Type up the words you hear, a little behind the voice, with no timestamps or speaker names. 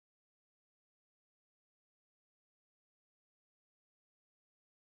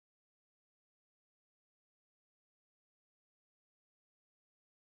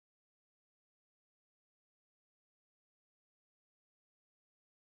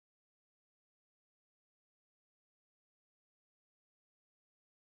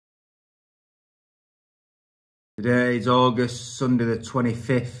Today is August, Sunday the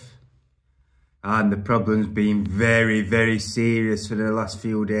 25th, and the problem's been very serious for the last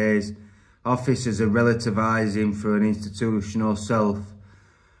few days. Officers are relativising for an institutional self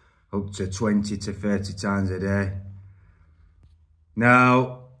up to 20 to 30 times a day.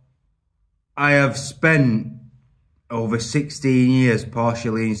 Now, I have spent over 16 years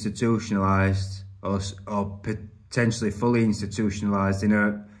partially institutionalised or potentially fully institutionalised in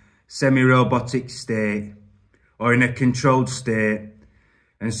a semi-robotic state or in a controlled state,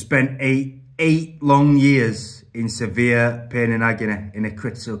 and spent eight long years in severe pain and agony in a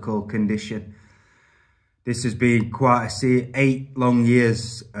critical condition. This has been quite a 8 long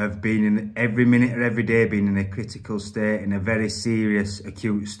years of being in every minute of every day being in a critical state, in a very serious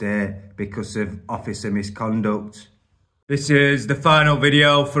acute state because of officer misconduct. This is the final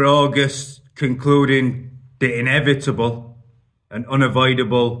video for August, concluding the inevitable and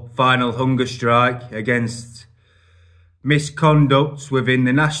unavoidable final hunger strike against misconduct within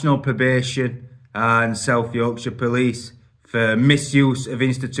the National Probation and South Yorkshire Police for misuse of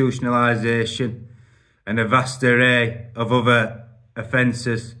institutionalisation and a vast array of other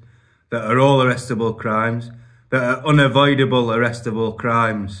offences that are all arrestable crimes, that are unavoidable arrestable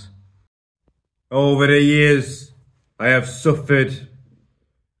crimes. Over the years, I have suffered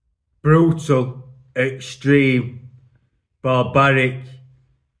brutal, extreme, barbaric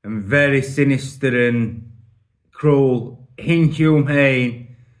and very sinister and cruel,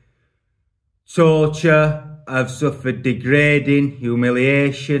 inhumane torture. I've suffered degrading,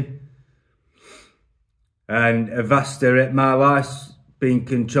 humiliation, and a vast array. My life's been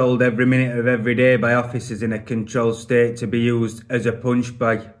controlled every minute of every day by officers in a controlled state to be used as a punch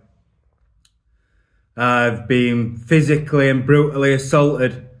bag. I've been physically and brutally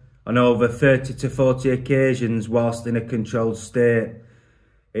assaulted on over 30 to 40 occasions whilst in a controlled state.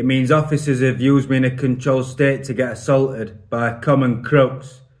 It means officers have used me in a controlled state to get assaulted by common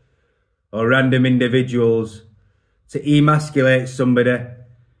crooks or random individuals, to emasculate somebody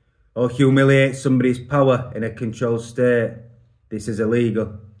or humiliate somebody's power in a controlled state. This is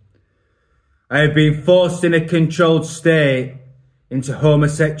illegal. I have been forced in a controlled state into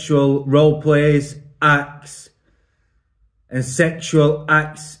homosexual role plays, acts and sexual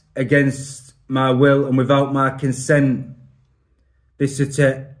acts against my will and without my consent. This is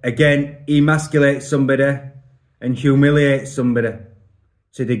to, again, emasculate somebody and humiliate somebody,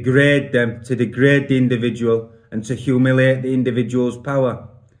 to degrade them, to degrade the individual and to humiliate the individual's power.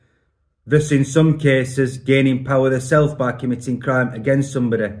 Thus, in some cases, gaining power themselves by committing crime against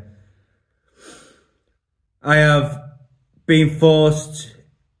somebody. I have been forced,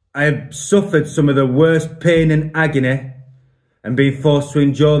 I have suffered some of the worst pain and agony and been forced to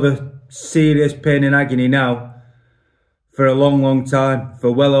endure the serious pain and agony now for a long time,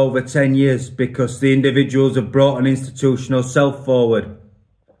 for well over 10 years, because the individuals have brought an institutional self forward.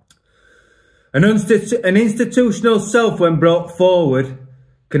 An institutional self, when brought forward,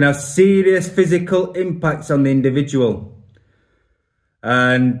 can have serious physical impacts on the individual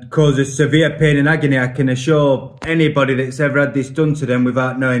and causes severe pain and agony. I can assure anybody that's ever had this done to them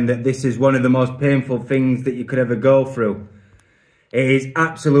without knowing that this is one of the most painful things that you could ever go through. It is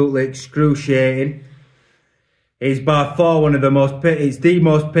absolutely excruciating. It's by far one of the most, it's the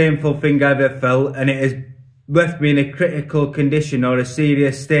most painful thing I've ever felt, and it has left me in a critical condition or a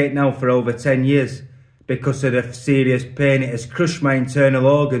serious state now for over 10 years because of the serious pain. It has crushed my internal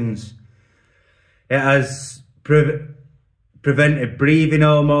organs. It has prevented breathing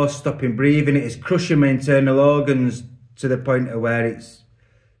almost, stopping breathing. It is crushing my internal organs to the point of where it's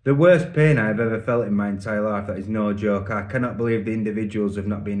the worst pain I've ever felt in my entire life. That is no joke. I cannot believe the individuals have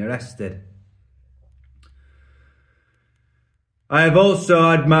not been arrested. I have also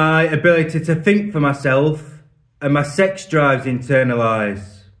had my ability to think for myself and my sex drives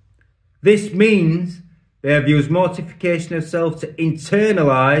internalised. This means they have used mortification of self to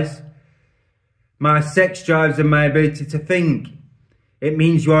internalise my sex drives and my ability to think. It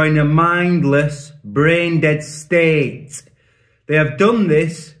means you are in a mindless, brain-dead state. They have done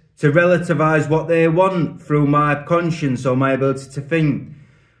this to relativise what they want through my conscience or my ability to think.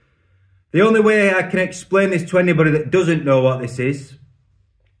 The only way I can explain this to anybody that doesn't know what this is,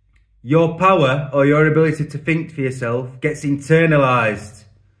 your power or your ability to think for yourself gets internalised.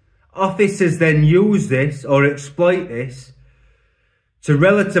 Officers then use this or exploit this to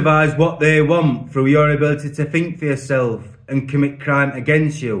relativise what they want through your ability to think for yourself and commit crime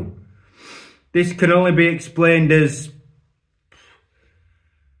against you. This can only be explained as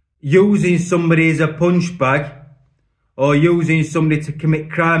using somebody as a punch bag or using somebody to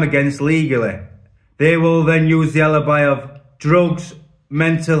commit crime against legally. They will then use the alibi of drugs,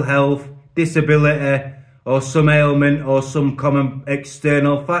 mental health, disability, or some ailment or some common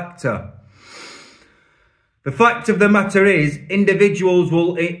external factor. The fact of the matter is, individuals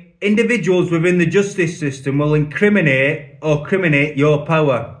within the justice system will incriminate or criminate your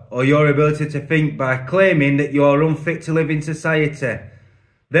power or your ability to think by claiming that you are unfit to live in society.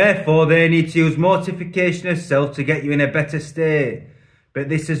 Therefore, they need to use mortification of self to get you in a better state. But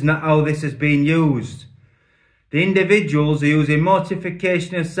this is not how this has been used. The individuals are using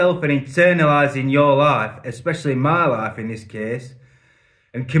mortification of self and internalising your life, especially my life in this case,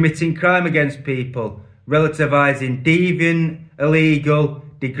 and committing crime against people, relativising deviant, illegal,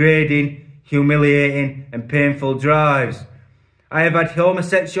 degrading, humiliating and painful drives. I have had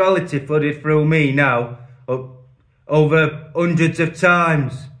homosexuality flooded through me now over hundreds of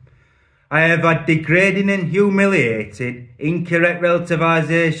times. I have had degrading and humiliating, incorrect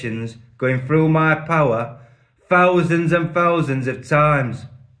relativisations going through my power thousands and thousands of times.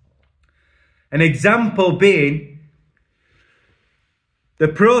 An example being, the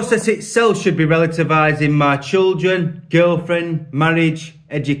process itself should be relativising my children, girlfriend, marriage,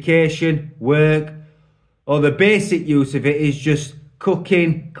 education, work, or the basic use of it is just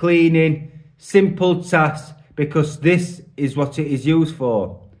cooking, cleaning, simple tasks, because this is what it is used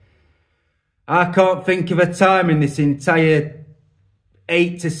for. I can't think of a time in this entire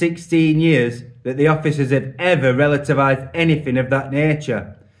 8 to 16 years that the officers have ever relativised anything of that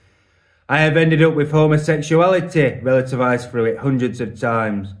nature. I have ended up with homosexuality relativised through it hundreds of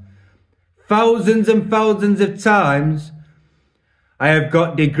times. Thousands and thousands of times I have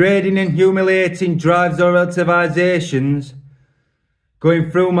got degrading and humiliating drives or relativisations going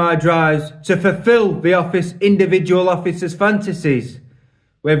through my drives to fulfil the individual officer's fantasies.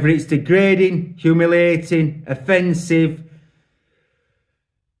 Whether it's degrading, humiliating, offensive,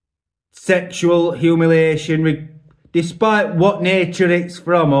 sexual humiliation, despite what nature it's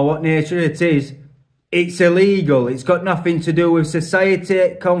from or what nature it is, it's illegal. It's got nothing to do with society,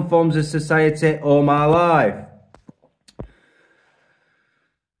 it conforms to society or my life.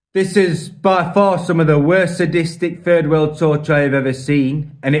 This is by far some of the worst sadistic third world torture I have ever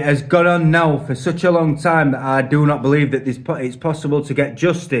seen, and it has gone on now for such a long time that I do not believe that it's possible to get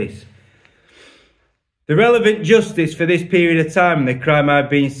justice. The relevant justice for this period of time and the crime I've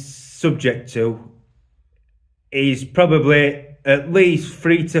been subject to is probably at least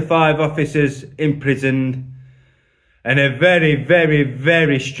 3 to 5 officers imprisoned and a very, very,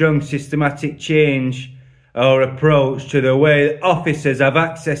 very strong systematic change or approach to the way officers have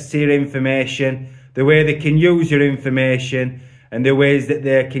access to your information, the way they can use your information and the ways that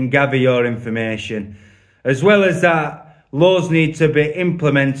they can gather your information. As well as that, laws need to be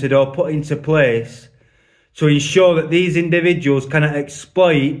implemented or put into place to ensure that these individuals cannot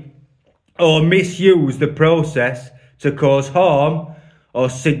exploit or misuse the process to cause harm or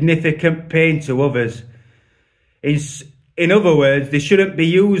significant pain to others. In other words, they shouldn't be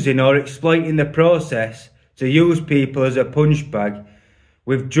using or exploiting the process to use people as a punch bag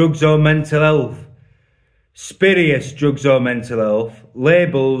with drugs or mental health, spurious drugs or mental health,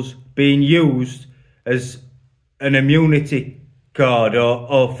 labels being used as an immunity card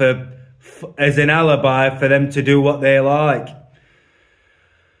or as an alibi for them to do what they like.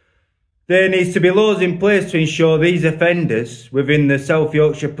 There needs to be laws in place to ensure these offenders within the South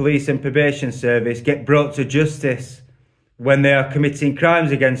Yorkshire Police and Probation Service get brought to justice when they are committing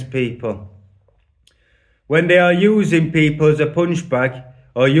crimes against people. When they are using people as a punch bag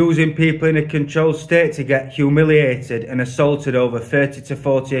or using people in a controlled state to get humiliated and assaulted over 30 to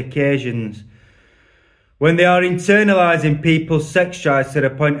 40 occasions. When they are internalising people's sex drives to the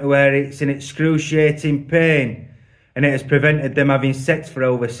point where it's an excruciating pain and it has prevented them having sex for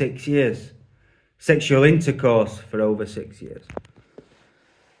over 6 years. Sexual intercourse for over 6 years.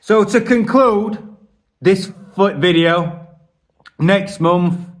 So to conclude this video, next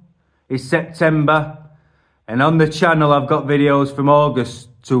month is September. And on the channel, I've got videos from August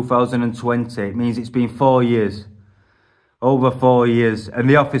 2020. It means it's been 4 years. Over 4 years. And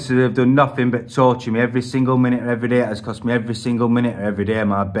the officers have done nothing but torture me every single minute of every day. It has cost me every single minute of every day of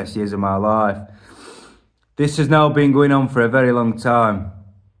my best years of my life. This has now been going on for a very long time.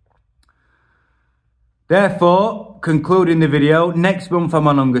 Therefore, concluding the video, next month I'm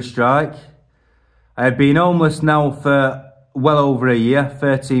on hunger strike. I have been homeless now for well over a year,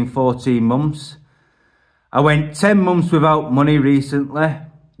 13, 14 months. I went 10 months without money recently,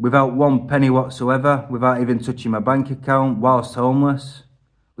 without 1 penny whatsoever, without even touching my bank account whilst homeless,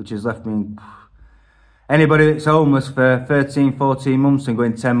 which has left me... Anybody that's homeless for 13, 14 months and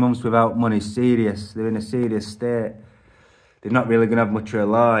going 10 months without money is serious. They're in a serious state. They're not really going to have much of a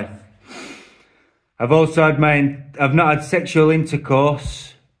life. I've also had I've not had sexual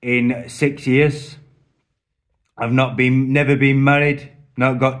intercourse in 6 years. I've never been married,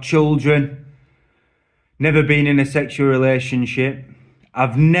 not got children, never been in a sexual relationship.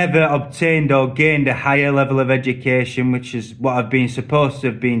 I've never obtained or gained a higher level of education, which is what I've been supposed to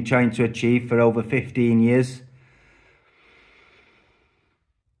have been trying to achieve for over 15 years.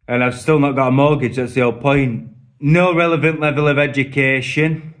 And I've still not got a mortgage, that's the whole point. No relevant level of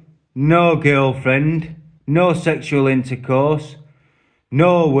education, no girlfriend, no sexual intercourse,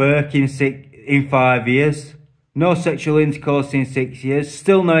 no work in 5 years, no sexual intercourse in 6 years,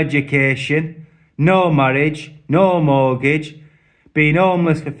 still no education, no marriage, no mortgage, been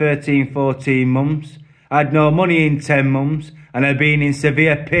homeless for 13, 14 months, had no money in 10 months, and I've been in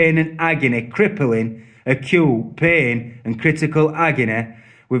severe pain and agony, crippling, acute pain and critical agony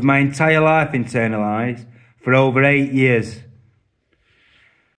with my entire life internalised for over 8 years.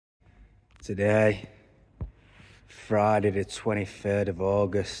 Today, Friday the 23rd of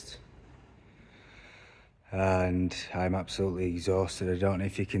August, and I'm absolutely exhausted. I don't know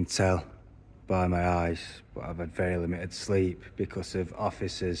if you can tell by my eyes, but I've had very limited sleep because of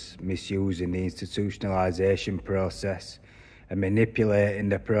officers misusing the institutionalisation process and manipulating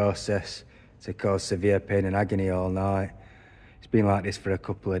the process to cause severe pain and agony all night. It's been like this for a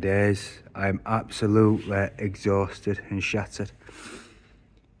couple of days. I'm absolutely exhausted and shattered.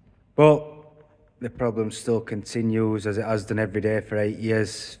 But the problem still continues as it has done every day for 8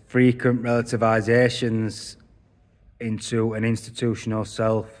 years. Frequent relativisations into an institutional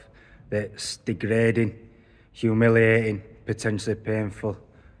self that's degrading, humiliating, potentially painful,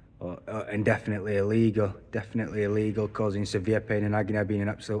 and definitely illegal. Definitely illegal, causing severe pain and agony. I've been in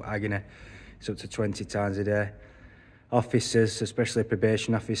absolute agony. It's up to 20 times a day. Officers, especially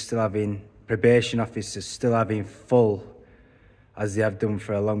probation officers, still having full, as they have done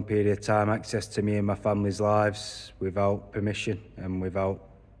for a long period of time, access to me and my family's lives without permission and without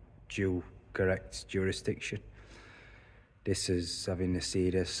due correct jurisdiction. This is having a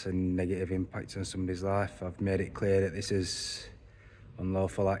serious and negative impact on somebody's life. I've made it clear that this is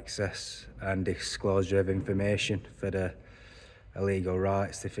unlawful access and disclosure of information for the illegal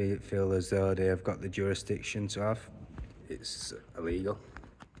rights they feel as though they have got the jurisdiction to have. It's illegal.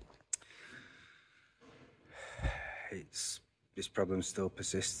 This problem's still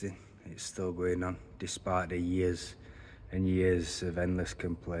persisting. It's still going on despite the years and years of endless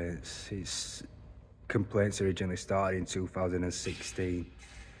complaints. Complaints originally started in 2016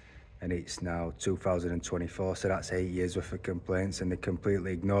 and it's now 2024, so that's 8 years worth of complaints, and they're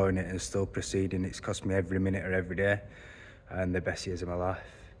completely ignoring it and still proceeding. It's cost me every minute of every day and the best years of my life.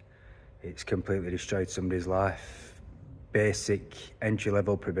 It's completely destroyed somebody's life. Basic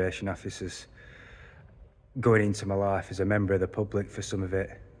entry-level probation officers going into my life as a member of the public for some of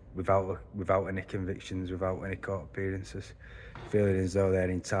it, without any convictions, without any court appearances, feeling as though they're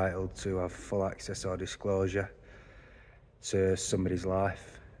entitled to have full access or disclosure to somebody's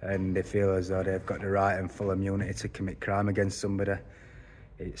life, and they feel as though they've got the right and full immunity to commit crime against somebody.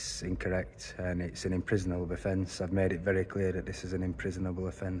 It's incorrect and it's an imprisonable offence. I've made it very clear that this is an imprisonable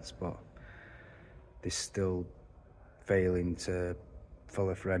offence, but they're still failing to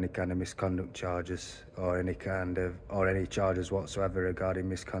follow for any kind of misconduct charges or any charges whatsoever regarding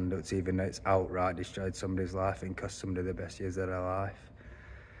misconduct, even though it's outright destroyed somebody's life and cost somebody the best years of their life.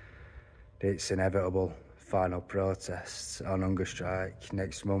 It's inevitable. Final protests on hunger strike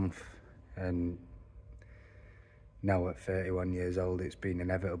next month, and now at 31 years old, it's been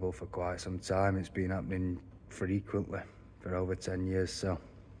inevitable for quite some time. It's been happening frequently for over 10 years, so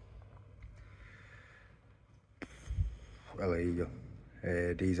illegal.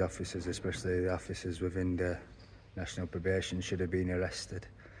 These officers, especially the officers within the National Probation, should have been arrested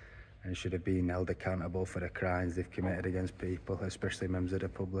and should have been held accountable for the crimes they've committed against people, especially members of the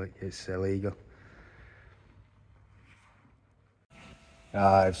public. It's illegal.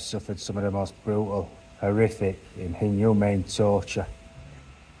 I've suffered some of the most brutal, horrific, inhumane torture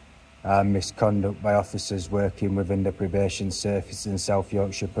and misconduct by officers working within the probation service in South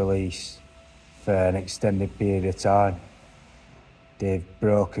Yorkshire Police for an extended period of time. They've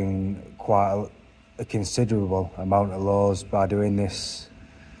broken quite a considerable amount of laws by doing this.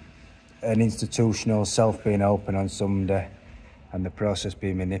 An institutional self being open on somebody and the process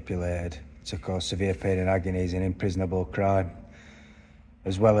being manipulated to cause severe pain and agony is an imprisonable crime.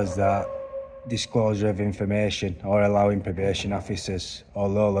 As well as that, disclosure of information or allowing probation officers or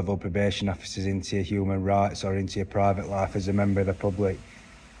low-level probation officers into your human rights or into your private life as a member of the public,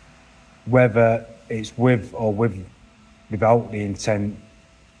 whether it's with or without the intent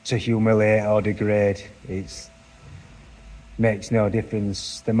to humiliate or degrade, it makes no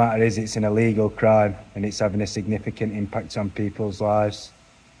difference. The matter is, it's an illegal crime and it's having a significant impact on people's lives.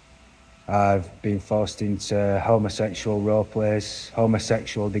 I've been forced into homosexual role plays,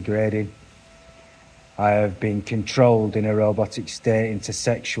 homosexual degrading. I have been controlled in a robotic state into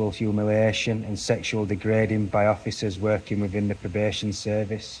sexual humiliation and sexual degrading by officers working within the probation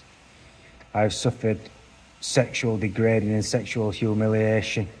service. I've suffered sexual degrading and sexual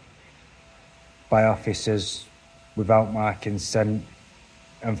humiliation by officers without my consent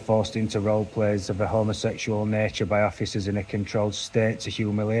and forced into role plays of a homosexual nature by officers in a controlled state to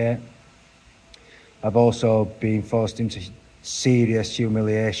humiliate. I've also been forced into serious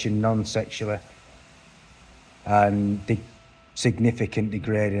humiliation non-sexually and significant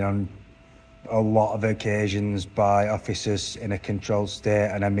degrading on a lot of occasions by officers in a controlled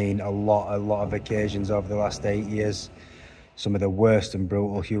state, and I mean a lot of occasions over the last 8 years. Some of the worst and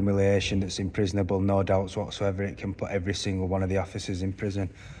brutal humiliation that's imprisonable, no doubts whatsoever. It can put every single one of the officers in prison.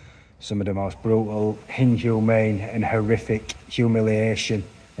 Some of the most brutal, inhumane and horrific humiliation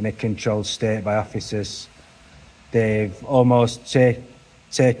in a controlled state by officers. They've almost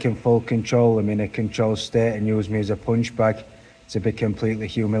taken full control of me in a controlled state and used me as a punch bag to be completely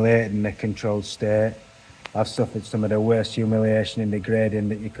humiliated in a controlled state. I've suffered some of the worst humiliation and degrading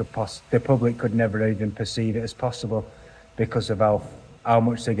that you could the public could never even perceive it as possible, because of how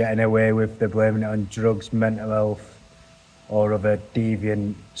much they're getting away with. They're blaming it on drugs, mental health, or other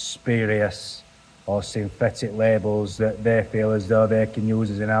deviant, spurious or synthetic labels that they feel as though they can use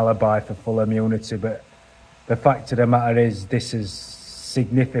as an alibi for full immunity. But the fact of the matter is, this is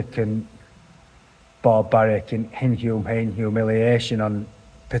significant, barbaric and inhumane humiliation on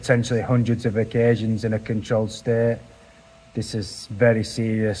potentially hundreds of occasions in a controlled state. This is very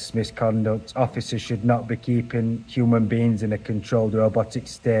serious misconduct. Officers should not be keeping human beings in a controlled robotic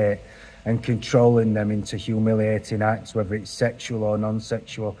state and controlling them into humiliating acts, whether it's sexual or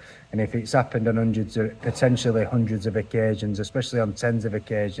non-sexual. And if it's happened on potentially hundreds of occasions, especially on tens of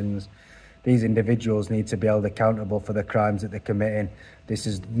occasions, these individuals need to be held accountable for the crimes that they're committing. This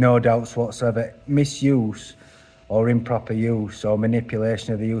is no doubts whatsoever misuse or improper use or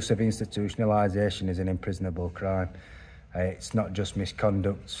manipulation of the use of institutionalisation is an imprisonable crime. It's not just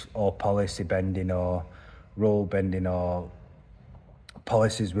misconduct or policy bending or rule bending or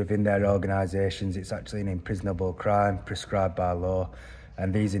policies within their organisations. It's actually an imprisonable crime prescribed by law,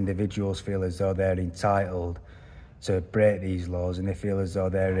 and these individuals feel as though they're entitled to break these laws, and they feel as though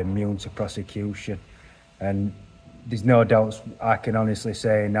they're immune to prosecution. And there's no doubts, I can honestly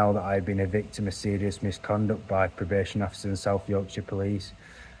say now that I've been a victim of serious misconduct by probation officers in South Yorkshire Police.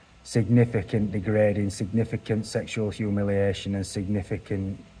 Significant degrading, significant sexual humiliation and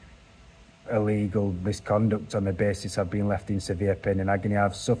significant illegal misconduct on the basis I've been left in severe pain and agony.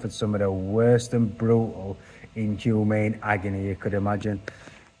 I've suffered some of the worst and brutal, inhumane agony you could imagine.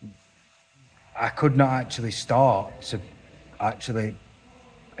 I could not actually start to actually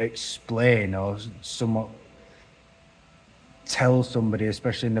explain or somewhat tell somebody,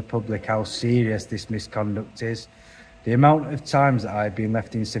 especially in the public, how serious this misconduct is. The amount of times that I've been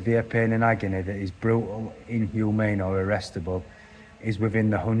left in severe pain and agony that is brutal, inhumane or arrestable is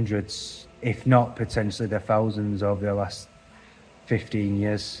within the hundreds, if not potentially the thousands over the last 15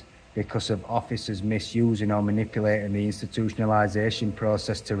 years, because of officers misusing or manipulating the institutionalisation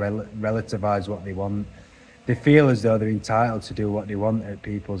process to relativise what they want. They feel as though they're entitled to do what they want at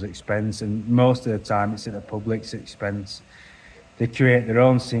people's expense, and most of the time it's at the public's expense. They create their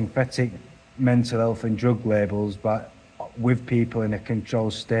own synthetic mental health and drug labels but with people in a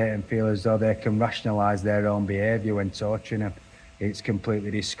controlled state and feel as though they can rationalise their own behaviour when torturing them. It's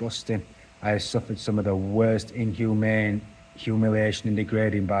completely disgusting. I have suffered some of the worst inhumane humiliation and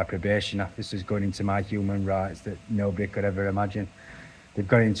degrading by probation officers going into my human rights that nobody could ever imagine. They've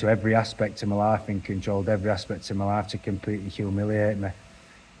gone into every aspect of my life and controlled every aspect of my life to completely humiliate me.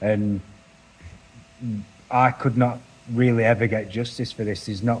 And I could not really ever get justice for this.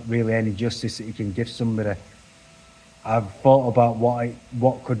 There's not really any justice that you can give somebody. I've thought about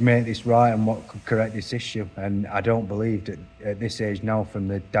what could make this right and what could correct this issue, and I don't believe that at this age now, from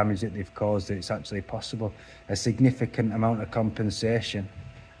the damage that they've caused, that it's actually possible. A significant amount of compensation,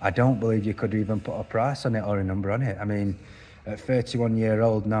 I don't believe you could even put a price on it or a number on it. I mean, at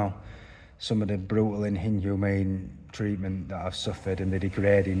 31-year-old now, some of the brutal and inhumane treatment that I've suffered and the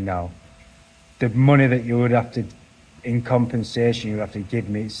degrading now, the money that you would have to, in compensation, you have to give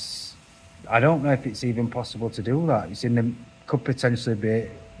me, I don't know if it's even possible to do that. Could potentially be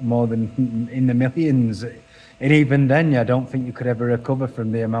more than in the millions. And even then, I don't think you could ever recover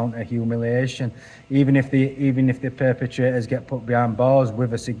from the amount of humiliation. Even if the perpetrators get put behind bars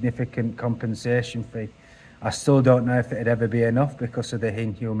with a significant compensation fee, I still don't know if it'd ever be enough because of the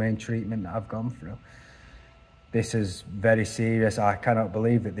inhumane treatment that I've gone through. This is very serious. I cannot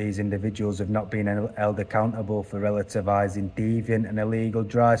believe that these individuals have not been held accountable for relativising deviant and illegal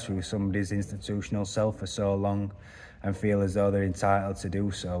drives through somebody's institutional self for so long, and feel as though they're entitled to do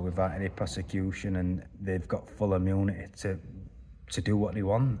so without any prosecution, and they've got full immunity to do what they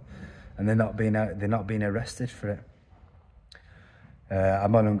want, and they're not being arrested for it.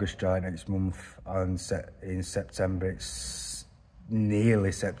 I'm on hunger strike next month in September. It's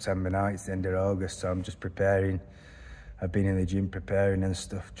nearly September now, it's the end of August, so I'm just preparing. I've been in the gym preparing and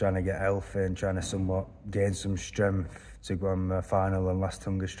stuff, trying to get healthy and trying to somewhat gain some strength to go on my final and last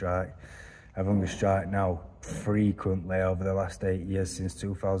hunger strike. I've hunger strike now frequently over the last 8 years since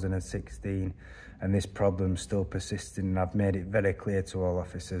 2016, and this problem's still persisting, and I've made it very clear to all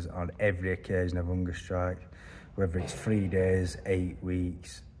officers on every occasion of hunger strike, whether it's 3 days, 8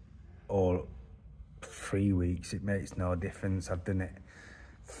 weeks or 3 weeks, it makes no difference. I've done it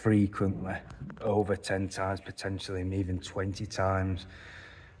frequently, over 10 times potentially, and even 20 times,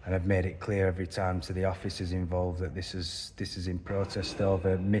 and I've made it clear every time to the officers involved that this is in protest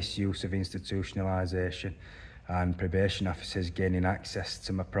over misuse of institutionalisation and probation officers gaining access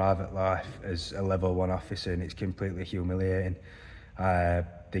to my private life as a level 1 officer, and it's completely humiliating. They're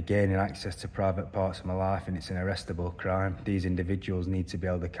gaining access to private parts of my life, and it's an arrestable crime. These individuals need to be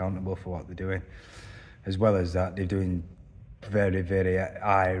held accountable for what they're doing. As well as that, they're doing very, very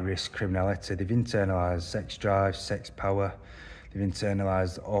high-risk criminality. They've internalised sex drive, sex power. They've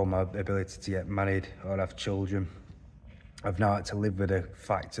internalised all my ability to get married or have children. I've now had to live with the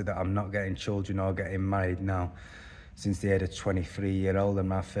fact that I'm not getting children or getting married now since the age of 23-year-old. I'm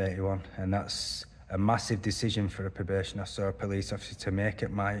now 31, and that's a massive decision for a probation officer or a police officer to make at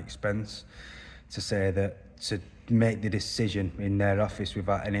my expense, to say that, to make the decision in their office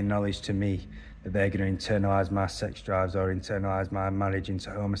without any knowledge to me that they're going to internalise my sex drives or internalise my marriage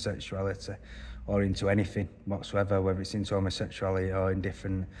into homosexuality or into anything whatsoever, whether it's into homosexuality or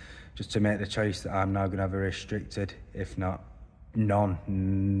indifferent, just to make the choice that I'm now going to have a restricted, if not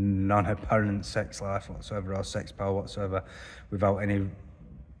non-apparent sex life whatsoever or sex power whatsoever without any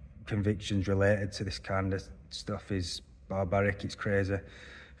convictions related to this kind of stuff is barbaric. It's crazy.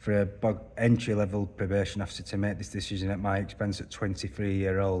 For a entry-level probation officer to make this decision at my expense at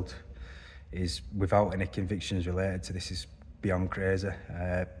 23-year-old is without any convictions related to this is beyond crazy.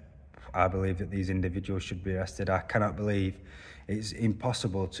 I believe that these individuals should be arrested. I cannot believe it's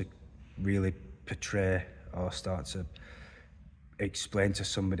impossible to really portray or start to explain to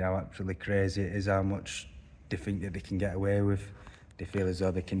somebody how absolutely crazy it is, how much they think that they can get away with. They feel as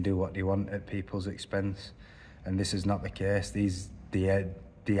though they can do what they want at people's expense, and this is not the case.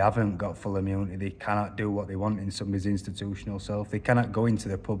 They haven't got full immunity. They cannot do what they want in somebody's institutional self. They cannot go into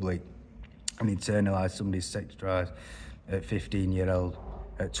the public and internalise somebody's sex drive at 15-year-old,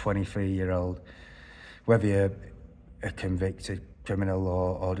 at 23-year-old, whether you're a convicted criminal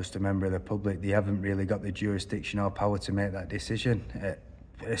or just a member of the public. They haven't really got the jurisdiction or power to make that decision.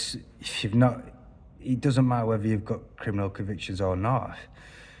 If you've not, it doesn't matter whether you've got criminal convictions or not.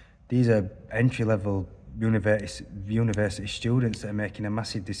 These are entry-level university students that are making a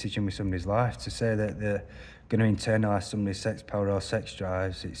massive decision with somebody's life. To say that they're going to internalise somebody's sex power or sex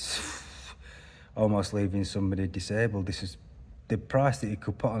drives, it's almost leaving somebody disabled. This is the price that you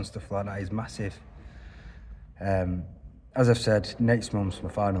could put on stuff like that is massive. As I've said, next month's my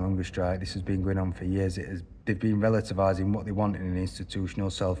final hunger strike. This has been going on for years. They've been relativising what they want in an institutional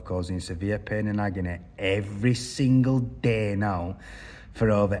self, causing severe pain and agony every single day now for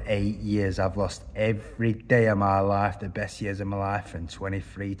over 8 years. I've lost every day of my life, the best years of my life, from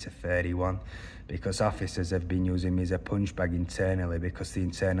 23 to 31, because officers have been using me as a punch bag internally, because they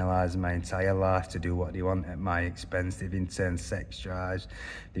internalise my entire life to do what they want at my expense. They've interned sex drives,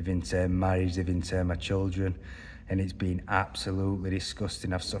 they've interned marriage, they've interned my children, and it's been absolutely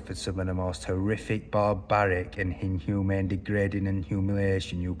disgusting. I've suffered some of the most horrific, barbaric and inhumane degrading and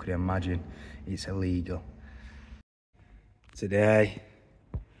humiliation you could imagine. It's illegal. Today,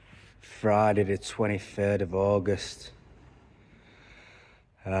 Friday the 23rd of August,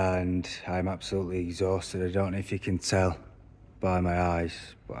 and I'm absolutely exhausted. I don't know if you can tell by my eyes,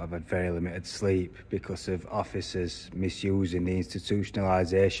 but I've had very limited sleep because of officers misusing the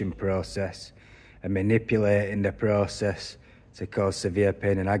institutionalisation process and manipulating the process to cause severe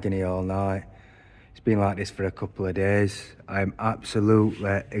pain and agony all night. It's been like this for a couple of days. I'm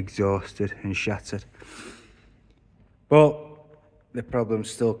absolutely exhausted and shattered. But the problem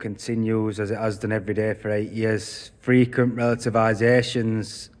still continues, as it has done every day for 8 years. Frequent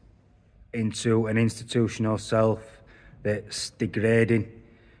relativisations into an institutional self that's degrading,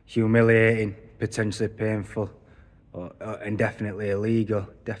 humiliating, potentially painful, and definitely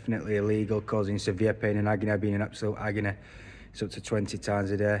illegal, causing severe pain and agony. I've been in absolute agony. It's up to 20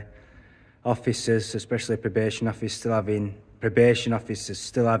 times a day. Officers, especially probation officers, still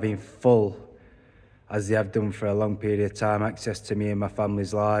having full, as they have done for a long period of time, access to me and my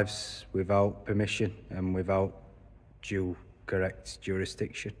family's lives without permission and without due correct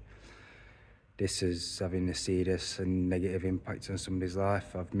jurisdiction. This is having a serious and negative impact on somebody's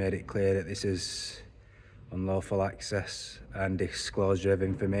life. I've made it clear that this is unlawful access and disclosure of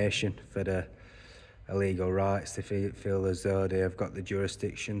information for the illegal rights they feel as though they have got the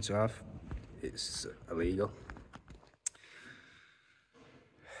jurisdiction to have. It's illegal.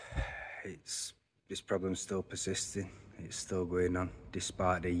 This problem's still persisting. It's still going on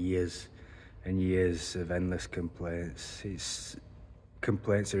despite the years and years of endless complaints.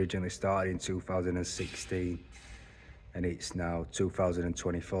 Complaints originally started in 2016 and it's now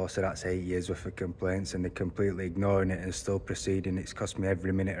 2024, so that's 8 years worth of complaints, and they're completely ignoring it and still proceeding. It's cost me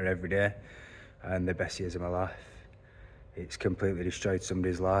every minute or every day and the best years of my life. It's completely destroyed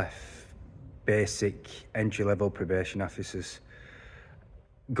somebody's life. Basic entry-level probation officers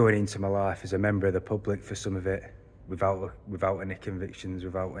going into my life as a member of the public for some of it, without any convictions,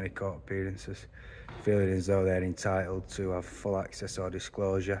 without any court appearances, feeling as though they're entitled to have full access or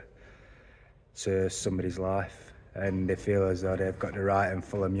disclosure to somebody's life, and they feel as though they've got the right and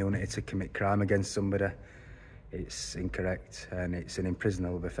full immunity to commit crime against somebody. It's incorrect and it's an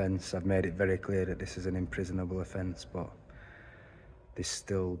imprisonable offence. I've made it very clear that this is an imprisonable offence, but they're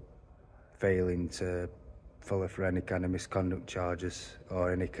still failing to follow for any kind of misconduct charges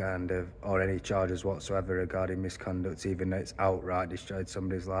or any charges whatsoever regarding misconduct, even though it's outright destroyed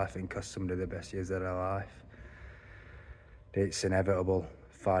somebody's life and cost somebody the best years of their life. It's inevitable.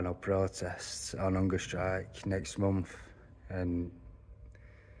 Final protest on hunger strike next month, and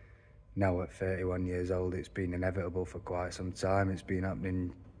now at 31 years old, it's been inevitable for quite some time. It's been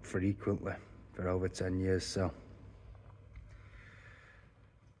happening frequently for over 10 years, so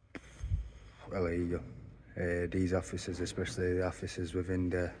illegal. These officers, especially the officers within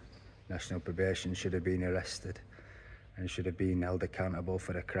the National Probation, should have been arrested and should have been held accountable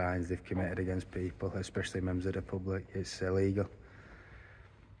for the crimes they've committed against people, especially members of the public. It's illegal.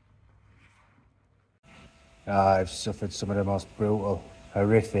 I've suffered some of the most brutal,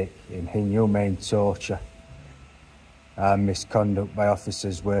 horrific, inhumane torture and misconduct by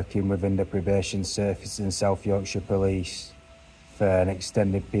officers working within the probation service in South Yorkshire Police for an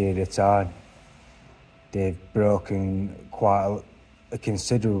extended period of time. They've broken quite a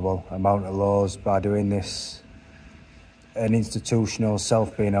considerable amount of laws by doing this. An institutional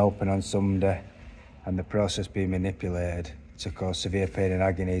self being open on somebody and the process being manipulated to cause severe pain and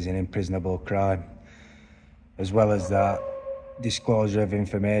agony is an imprisonable crime. As well as that, disclosure of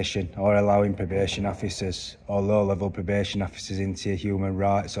information or allowing probation officers or low-level probation officers into your human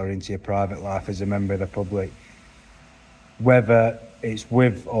rights or into your private life as a member of the public, whether it's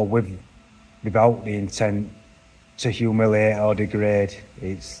with or without the intent to humiliate or degrade,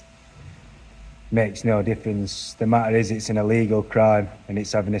 it makes no difference. The matter is, it's an illegal crime and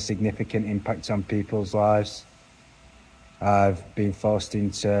it's having a significant impact on people's lives. I've been forced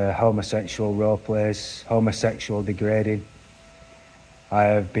into homosexual role plays, homosexual degrading. I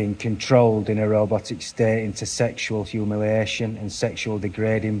have been controlled in a robotic state into sexual humiliation and sexual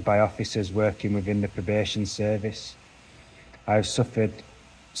degrading by officers working within the probation service. I've suffered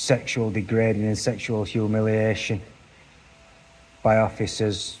sexual degrading and sexual humiliation by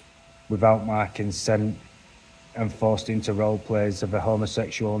officers without my consent and forced into role plays of a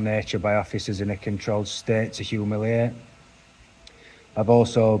homosexual nature by officers in a controlled state to humiliate. I've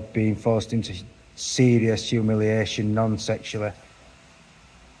also been forced into serious humiliation non-sexually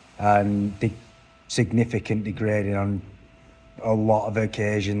and significant degrading on a lot of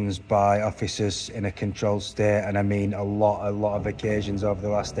occasions by officers in a controlled state, and I mean a lot of occasions over the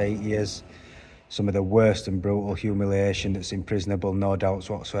last 8 years. Some of the worst and brutal humiliation that's imprisonable, no doubts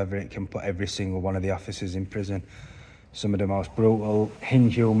whatsoever. It can put every single one of the officers in prison. Some of the most brutal,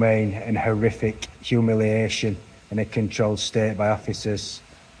 inhumane and horrific humiliation in a controlled state by officers.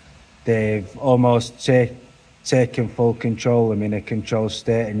 They've almost taken full control of me in a controlled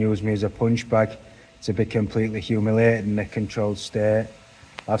state and used me as a punch bag to be completely humiliated in a controlled state.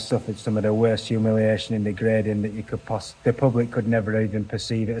 I've suffered some of the worst humiliation and degrading that the public could never even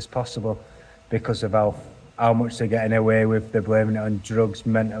perceive it as possible because of how much they're getting away with. They're blaming it on drugs,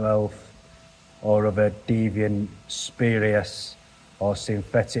 mental health, or other deviant, spurious or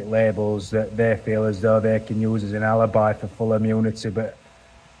synthetic labels that they feel as though they can use as an alibi for full immunity. But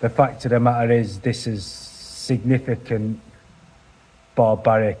the fact of the matter is, this is significant,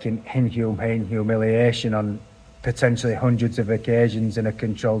 barbaric and inhumane humiliation on potentially hundreds of occasions in a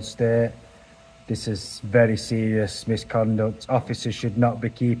controlled state. This is very serious misconduct. Officers should not be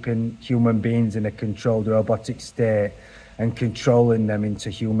keeping human beings in a controlled robotic state and controlling them into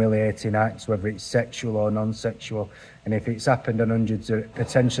humiliating acts, whether it's sexual or non-sexual. And if it's happened on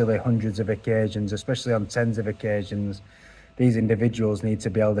potentially hundreds of occasions, especially on tens of occasions, these individuals need to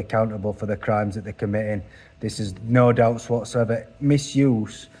be held accountable for the crimes that they're committing. This is no doubts whatsoever.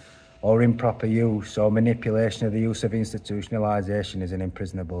 Misuse or improper use or manipulation of the use of institutionalisation is an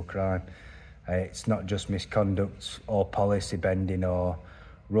imprisonable crime. It's not just misconduct or policy bending or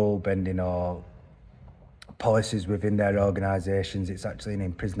rule bending or policies within their organisations. It's actually an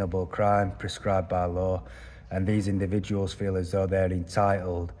imprisonable crime prescribed by law, and these individuals feel as though they're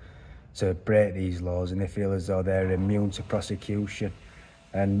entitled to break these laws, and they feel as though they're immune to prosecution.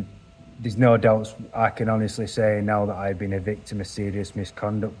 And there's no doubts, I can honestly say now that I've been a victim of serious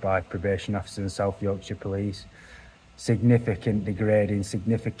misconduct by probation officers in South Yorkshire Police. Significant degrading,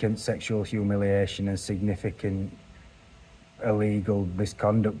 significant sexual humiliation and significant illegal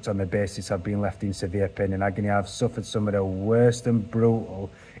misconduct on the basis I've been left in severe pain and agony. I've suffered some of the worst and brutal,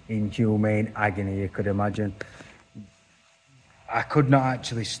 inhumane agony you could imagine. I could not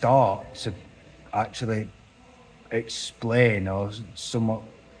actually start to actually explain or somewhat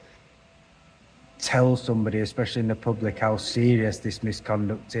tell somebody, especially in the public, how serious this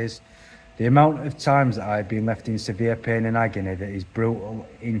misconduct is. The amount of times that I've been left in severe pain and agony that is brutal,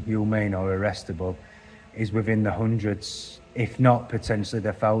 inhumane or arrestable is within the hundreds, if not potentially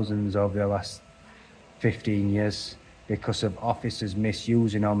the thousands over the last 15 years because of officers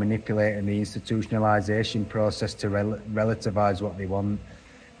misusing or manipulating the institutionalisation process to relativise what they want.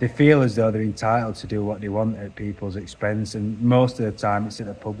 They feel as though they're entitled to do what they want at people's expense, and most of the time it's at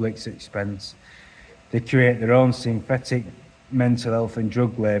the public's expense. They create their own synthetic mental health and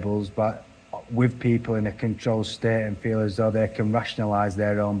drug labels but with people in a controlled state and feel as though they can rationalise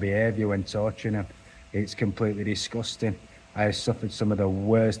their own behaviour when torturing them. It's completely disgusting. I have suffered some of the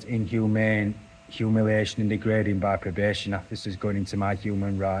worst inhumane humiliation and degrading by probation officers going into my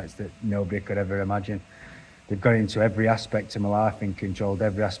human rights that nobody could ever imagine. They've gone into every aspect of my life and controlled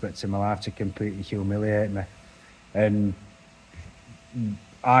every aspect of my life to completely humiliate me. And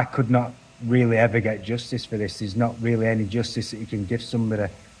I could not really ever get justice for this. There's not really any justice that you can give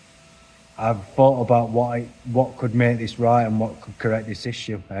somebody. I've thought about what could make this right and what could correct this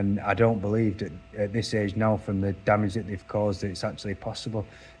issue, and I don't believe that at this age now, from the damage that they've caused, that it's actually possible.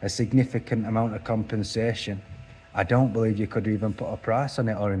 A significant amount of compensation. I don't believe you could even put a price on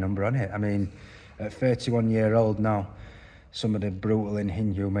it or a number on it. I mean, at 31-year-old now, some of the brutal and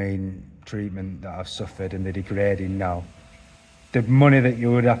inhumane treatment that I've suffered and the degrading now, the money that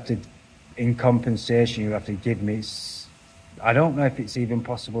you would have to, in compensation, you would have to give me, I don't know if it's even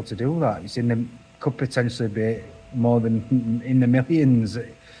possible to do that. Could potentially be more than in the millions.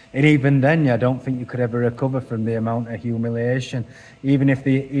 And even then, I don't think you could ever recover from the amount of humiliation. Even if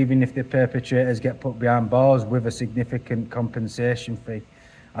the perpetrators get put behind bars with a significant compensation fee,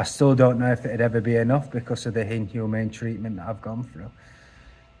 I still don't know if it'd ever be enough because of the inhumane treatment that I've gone through.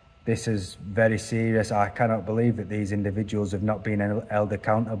 This is very serious. I cannot believe that these individuals have not been held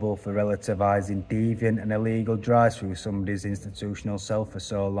accountable for relativising deviant and illegal drives through somebody's institutional cell for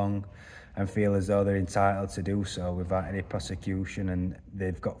so long and feel as though they're entitled to do so without any prosecution, and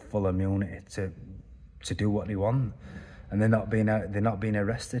they've got full immunity to do what they want, and they're not being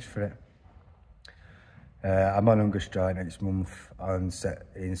arrested for it. I'm on hunger strike next month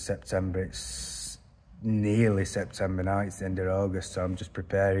in September. It's nearly September now, it's the end of August, so I'm just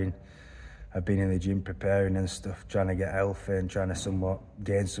preparing. I've been in the gym preparing and stuff, trying to get healthy and trying to somewhat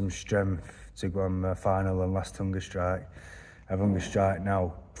gain some strength to go on my final and last hunger strike. I've hunger strike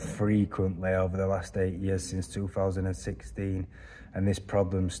now frequently over the last 8 years since 2016, and this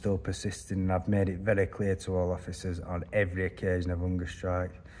problem's still persisting, and I've made it very clear to all officers on every occasion of hunger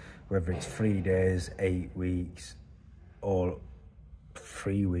strike, whether it's 3 days, 8 weeks or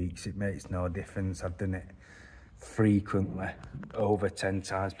 3 weeks, it makes no difference. I've done it frequently, over 10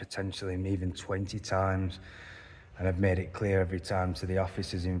 times potentially, and even 20 times, and I've made it clear every time to the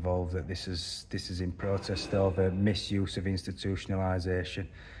officers involved that this is in protest over misuse of institutionalisation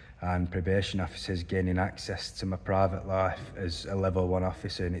and probation officers gaining access to my private life as a level 1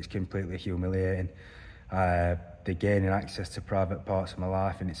 officer, and it's completely humiliating. They're gaining access to private parts of my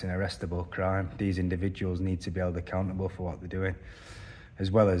life, and it's an arrestable crime. These individuals need to be held accountable for what they're doing. As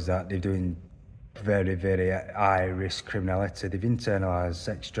well as that, they're doing very, very high-risk criminality. They've internalised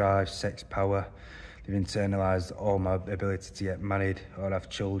sex drive, sex power. They've internalised all my ability to get married or have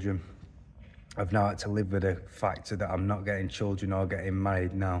children. I've now had to live with the fact that I'm not getting children or getting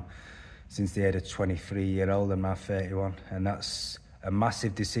married now since the age of 23-year-old and now 31, and that's a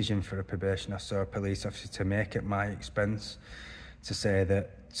massive decision for a probation officer or a police officer to make at my expense, to say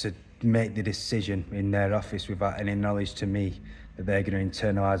that, to make the decision in their office without any knowledge to me that they're going to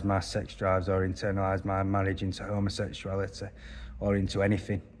internalise my sex drives or internalise my marriage into homosexuality or into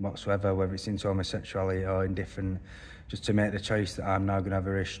anything whatsoever, whether it's into homosexuality or indifferent, just to make the choice that I'm now going to have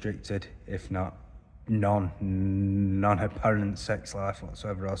a restricted, if not non-apparent sex life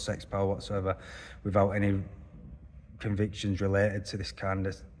whatsoever or sex power whatsoever without any convictions related to this kind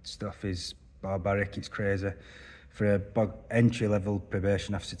of stuff is barbaric. It's crazy. For a entry-level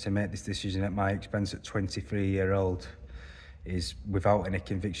probation officer to make this decision at my expense at 23-year-old is without any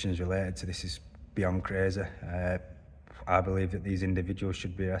convictions related to this is beyond crazy. I believe that these individuals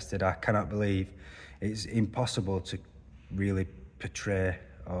should be arrested. I cannot believe it's impossible to really portray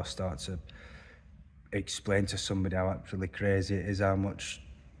or start to explain to somebody how absolutely crazy it is, how much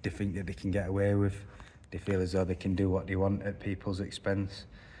they think that they can get away with. They feel as though they can do what they want at people's expense,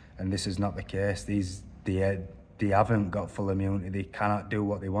 and this is not the case. They haven't got full immunity. They cannot do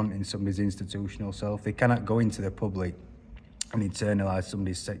what they want in somebody's institutional self. They cannot go into the public and internalise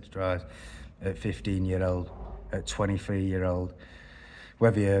somebody's sex drive at 15-year-old, at 23-year-old,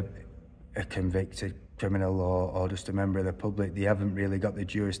 whether you're a convicted criminal or just a member of the public. They haven't really got the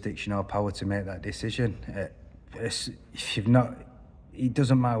jurisdiction or power to make that decision. If you've not, it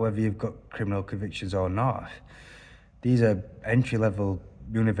doesn't matter whether you've got criminal convictions or not. These are entry-level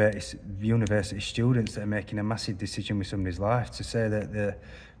university students that are making a massive decision with somebody's life. To say that they're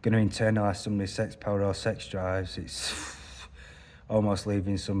going to internalise somebody's sex power or sex drives, it's almost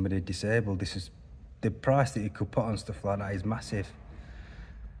leaving somebody disabled. This is the price that you could put on stuff like that is massive.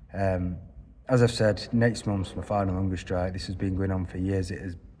 As I've said, next month's my final hunger strike. This has been going on for years.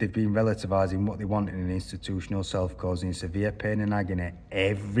 They've been relativising what they want in an institutional self, causing severe pain and agony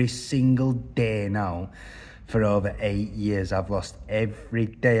every single day now for over 8 years. I've lost every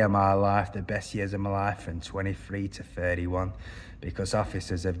day of my life, the best years of my life, from 23 to 31, because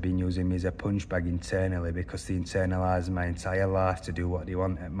officers have been using me as a punch bag internally, because they internalise my entire life to do what they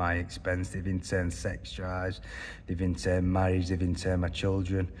want at my expense. They've interned sex drives, they've interned marriage, they've interned my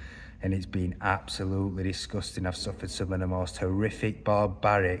children, and it's been absolutely disgusting. I've suffered some of the most horrific,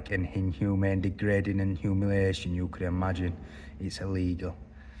 barbaric and inhumane, degrading and humiliation you could imagine. It's illegal.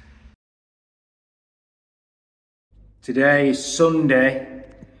 Today is Sunday,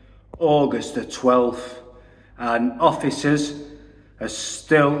 August the 12th, and officers are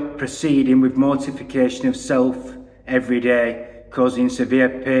still proceeding with mortification of self every day, causing severe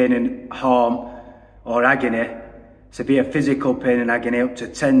pain and harm or agony, severe physical pain and agony up to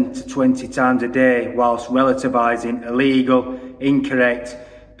 10 to 20 times a day, whilst relativising illegal, incorrect,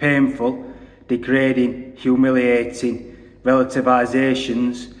 painful, degrading, humiliating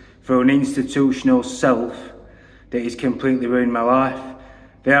relativisations through an institutional self that has completely ruined my life.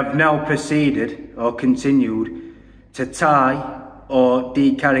 They have now proceeded or continued to tie or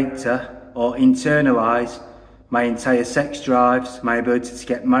de-character or internalise my entire sex drives, my ability to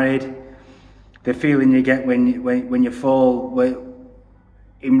get married, the feeling you get when you fall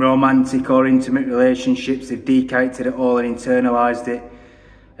in romantic or intimate relationships. They've de-charactered it all and internalised it.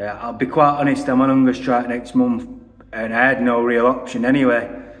 I'll be quite honest, I'm on hunger strike next month and I had no real option anyway.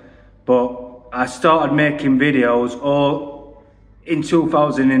 But I started making videos all in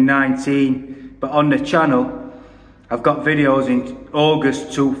 2019, but on the channel I've got videos in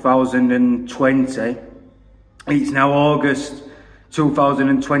August 2020. It's now August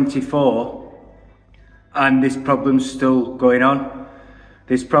 2024 and this problem's still going on.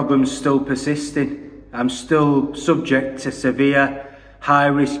 This problem's still persisting. I'm still subject to severe high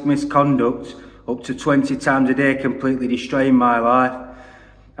risk misconduct up to 20 times a day, completely destroying my life.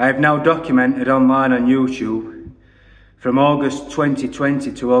 I have now documented online on YouTube from August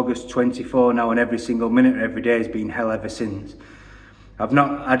 2020 to August 24 now, and every single minute of every day has been hell ever since. I've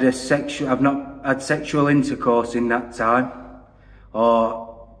not had sexual intercourse in that time, or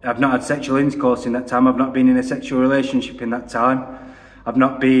I've not had sexual intercourse in that time. I've not been in a sexual relationship in that time. I've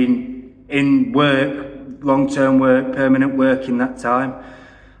not been in work, long-term work, permanent work in that time.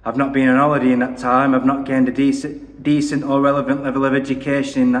 I've not been on holiday in that time. I've not gained a decent or relevant level of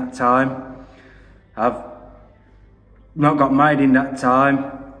education in that time. I've not got married in that time.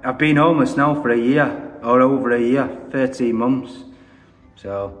 I've been homeless now for a year, or over a year, 13 months.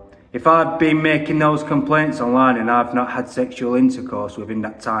 So if I've been making those complaints online and I've not had sexual intercourse within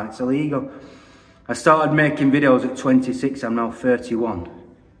that time, it's illegal. I started making videos at 26, I'm now 31.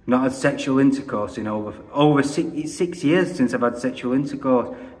 Not had sexual intercourse in over 6 years since I've had sexual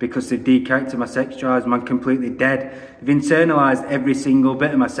intercourse, because they've decharacterized my sex drives. I'm completely dead. They've internalised every single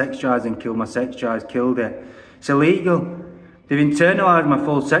bit of my sex drives and killed my sex drives, killed it. It's illegal. They've internalised my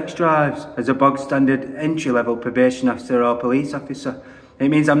full sex drives as a bog standard entry-level probation officer or police officer. It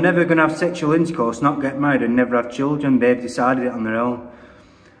means I'm never going to have sexual intercourse, not get married and never have children. They've decided it on their own.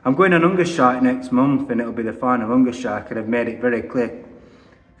 I'm going on hunger strike next month, and it'll be the final hunger strike, and I've made it very clear,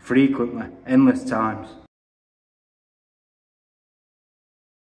 frequently, endless times.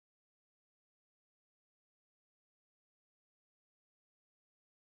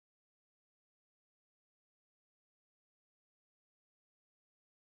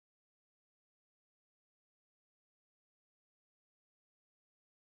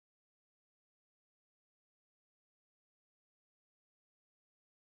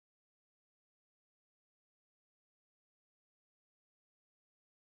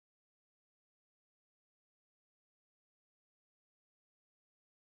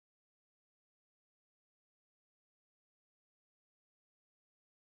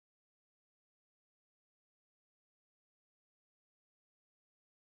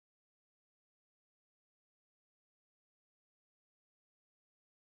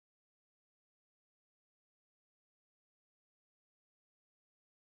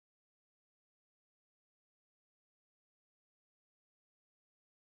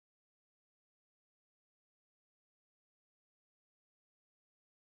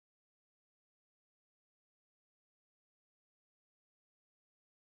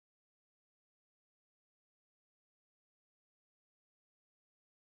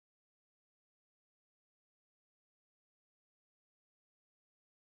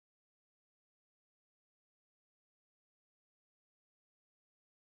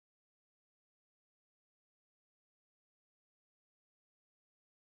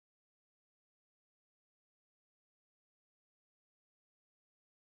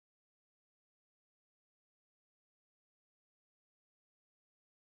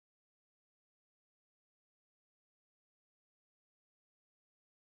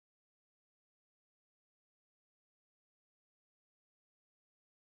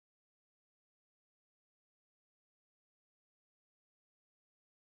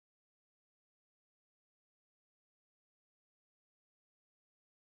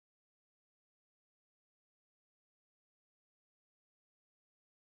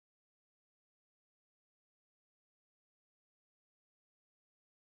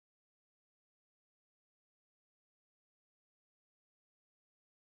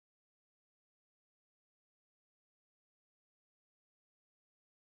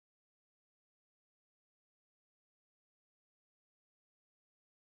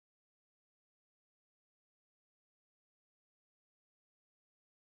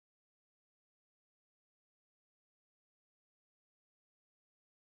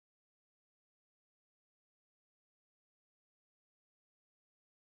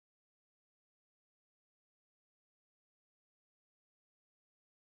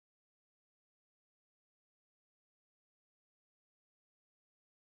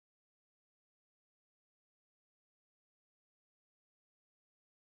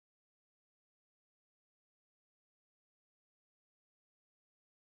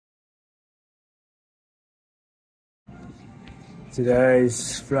 Today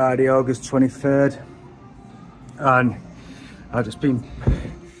is Friday, August 23rd, and I've just been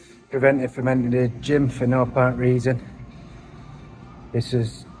prevented from entering the gym for no apparent reason.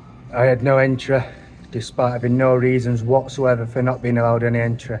 I had no entry, despite having no reasons whatsoever for not being allowed any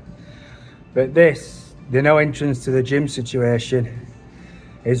entry. But the no entrance to the gym situation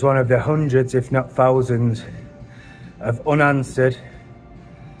is one of the hundreds, if not thousands, of unanswered,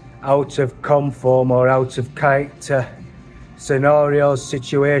 out of conform or out of character scenarios,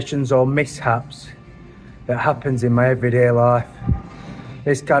 situations or mishaps that happens in my everyday life.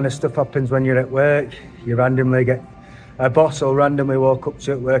 This kind of stuff happens when you're at work. You randomly get, a boss will randomly walk up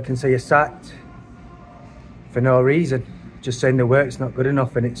to you at work and say you're sacked for no reason, just saying the work's not good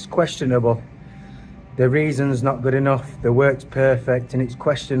enough and it's questionable. The reason's not good enough, the work's perfect and it's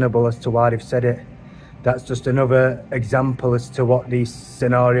questionable as to why they've said it. That's just another example as to what these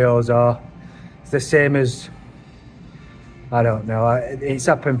scenarios are. It's the same as, I don't know, it's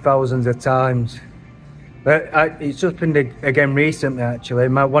happened thousands of times. But it's just been again recently actually.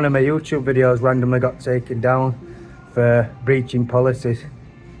 One of my YouTube videos randomly got taken down for breaching policies.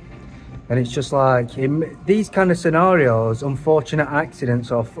 And it's just like, in these kind of scenarios, unfortunate accidents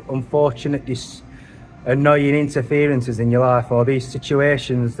or unfortunate annoying interferences in your life, or these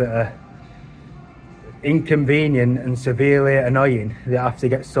situations that are inconvenient and severely annoying that have to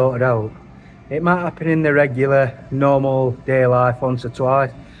get sorted out. It might happen in the regular, normal day life once or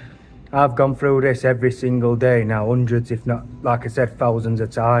twice. I've gone through this every single day now, hundreds, if not, like I said, thousands of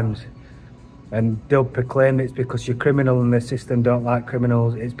times. And they'll proclaim it's because you're criminal and the system don't like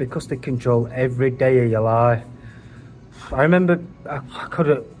criminals. It's because they control every day of your life. I remember,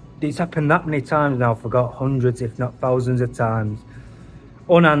 it's happened that many times now, I forgot, hundreds, if not thousands of times.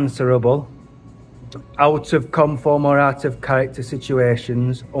 Unanswerable, out of conform or out of character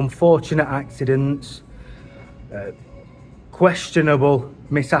situations, unfortunate accidents, questionable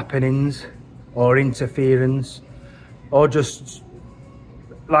mishappenings or interference, or just,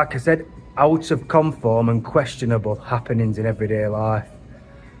 like I said, out of conform and questionable happenings in everyday life.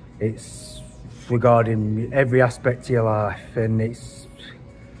 It's regarding every aspect of your life, and it's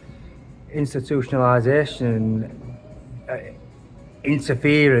institutionalisation,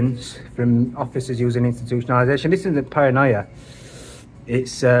 interference from officers using institutionalisation. This isn't paranoia.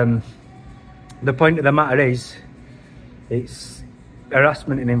 It's the point of the matter is, it's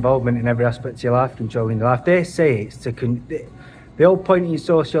harassment and involvement in every aspect of your life, controlling your life. They say it's to the whole point in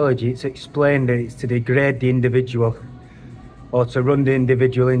sociology, it's explained that it's to degrade the individual or to run the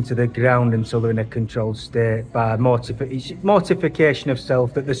individual into the ground until they're in a controlled state by mortification of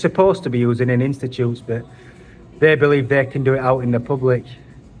self that they're supposed to be using in institutes, but they believe they can do it out in the public.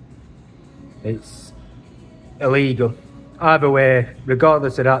 It's illegal. Either way,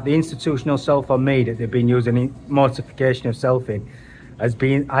 regardless of that, the institutional self on me that they've been using mortification of self in has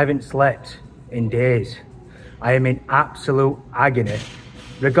been, I haven't slept in days. I am in absolute agony.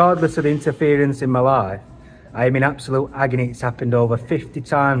 Regardless of the interference in my life, I am in absolute agony. It's happened over 50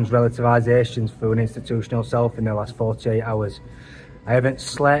 times, relativisations through an institutional self in the last 48 hours. I haven't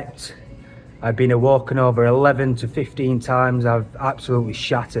slept. I've been awoken over 11 to 15 times. I've absolutely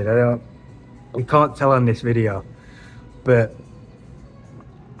shattered. You can't tell on this video, but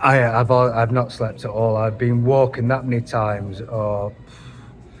I've not slept at all. I've been woken that many times,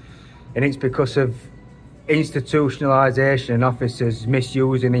 and it's because of institutionalisation and officers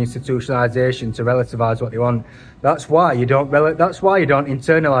misusing institutionalisation to relativise what they want. That's why you don't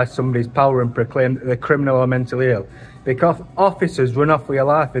internalise somebody's power and proclaim that they're criminal or mentally ill, because officers run off with your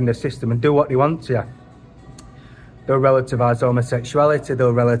life in the system and do what they want to you. They'll relativise homosexuality,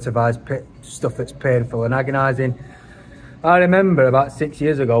 they'll relativise stuff that's painful and agonising. I remember about 6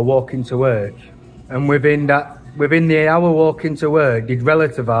 years ago walking to work, and within the hour walking to work, they'd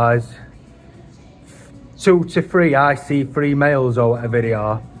relativise 2 to 3 IC3 males or whatever they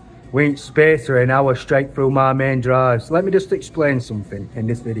are, with space for an hour straight through my main drives. Let me just explain something in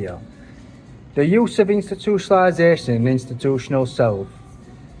this video. The use of institutionalisation and institutional self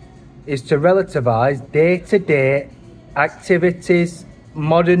is to relativise day-to-day activities,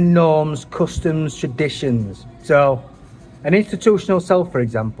 modern norms, customs, traditions. So an institutional self, for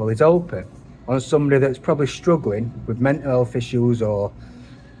example, is open on somebody that's probably struggling with mental health issues or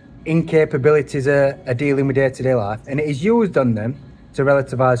incapabilities are dealing with day-to-day life, and it is used on them to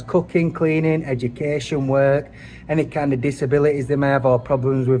relativise cooking, cleaning, education, work, any kind of disabilities they may have or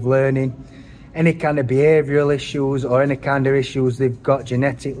problems with learning, any kind of behavioural issues or any kind of issues they've got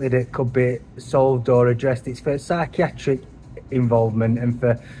genetically that could be solved or addressed. It's for psychiatric involvement and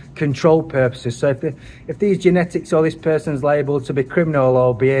for control purposes. So if these genetics or this person's liable to be criminal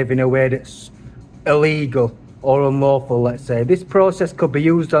or behave in a way that's illegal or unlawful, let's say, this process could be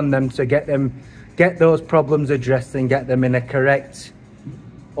used on them to get those problems addressed and get them in a correct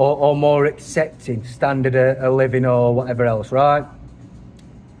or more accepting standard of living or whatever else, right?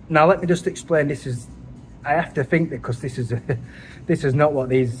 Now let me just explain. I have to think that, because this is not what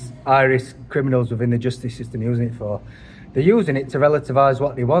these Irish criminals within the justice system are using it for. They're using it to relativise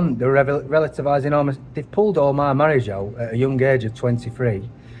what they want. They're relativising they've pulled all my marriage out at a young age of 23.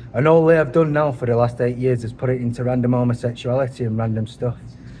 And all they have done now for the last 8 years is put it into random homosexuality and random stuff.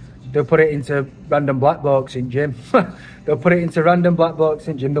 They'll put it into random black blokes in gym. They'll put it into random black blokes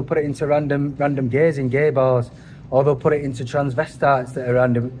in gym. They'll put it into random gays in gay bars. Or they'll put it into transvestites that are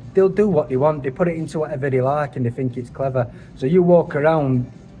random. They'll do what they want. They put it into whatever they like and they think it's clever. So you walk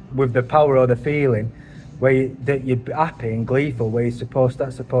around with the power or the feeling that you're happy and gleeful, where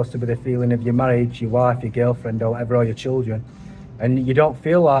that's supposed to be the feeling of your marriage, your wife, your girlfriend or whatever, or your children. And you don't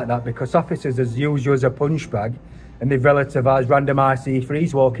feel like that because officers has used you as a punch bag, and they've relativised random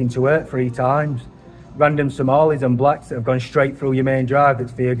IC3s walking to work 3 times. Random Somalis and blacks that have gone straight through your main drive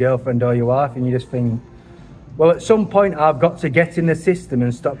that's for your girlfriend or your wife, and you just think, well, at some point I've got to get in the system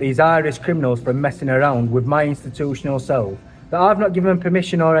and stop these Irish criminals from messing around with my institutional self that I've not given them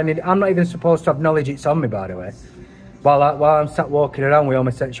permission or any. I'm not even supposed to have knowledge it's on me, by the way, while I'm sat walking around with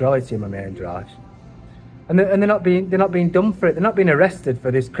homosexuality in my main drives. and they're not being done for it. They're not being arrested for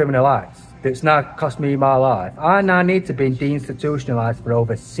this criminal act that's now cost me my life. I now need to be deinstitutionalised for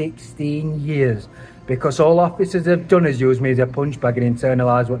over 16 years because all officers have done is use me as a punch bag and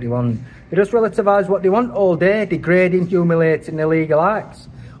internalise what they want. They just relativise what they want all day, degrading, humiliating, illegal acts.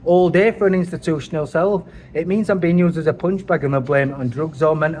 All day for an institutional self. It means I'm being used as a punch bag and they'll blame it on drugs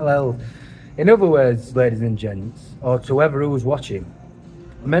or mental health. In other words, ladies and gents, or to whoever who's watching,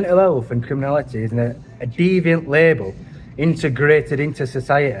 mental health and criminality is a deviant label integrated into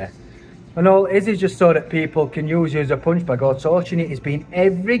society. And all it is just so that people can use you as a punch bag or torturing it. It's been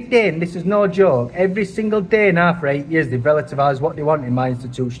every day, and this is no joke, every single day now for 8 years they've relativised what they want in my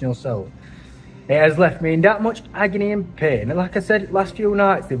institutional self. It has left me in that much agony and pain. And like I said, last few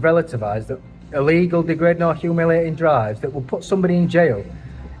nights they've relativised that illegal, degrading or humiliating drives that will put somebody in jail.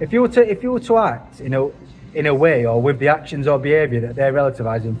 If you were to act in a way or with the actions or behaviour that they're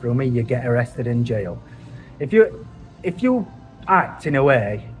relativising through me, you get arrested in jail. If you act in a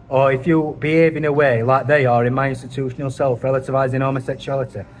way or if you behave in a way like they are in my institutional self, relativising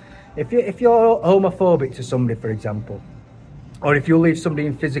homosexuality, if you're homophobic to somebody, for example, or if you leave somebody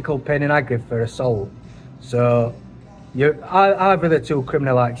in physical pain and agony for assault, so you're either the two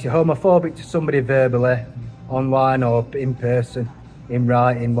criminal acts. You're homophobic to somebody verbally, online or in person, in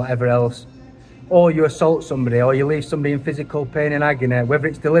writing, whatever else, or you assault somebody, or you leave somebody in physical pain and agony, whether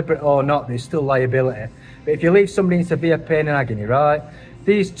it's deliberate or not, there's still liability. But if you leave somebody in severe pain and agony, right,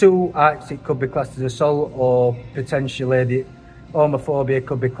 these two acts, it could be classed as assault, or potentially the homophobia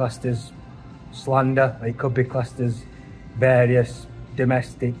could be classed as slander, it could be classed as various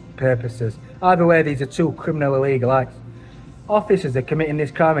domestic purposes. Either way, these are two criminal illegal acts. Officers are committing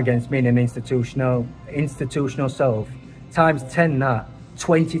this crime against me in an institutional self, times 10 that,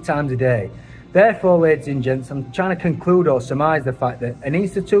 20 times a day. Therefore, ladies and gents, I'm trying to conclude or surmise the fact that an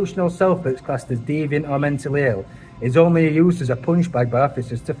institutional self that's classed as deviant or mentally ill is only used as a punch bag by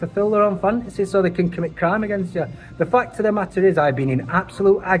officers to fulfil their own fantasies so they can commit crime against you. The fact of the matter is I've been in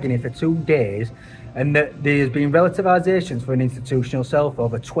absolute agony for 2 days, and that there's been relativisations for an institutional self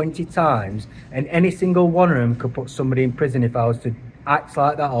over 20 times, and any single one of them could put somebody in prison if I was to act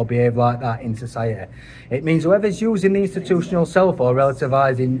like that or behave like that in society. It means whoever's using the institutional self or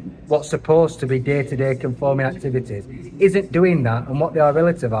relativising what's supposed to be day-to-day conforming activities isn't doing that, and what they are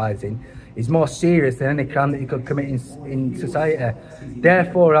relativising is more serious than any crime that you could commit in society.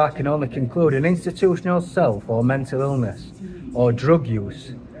 Therefore, I can only conclude an institutional self or mental illness or drug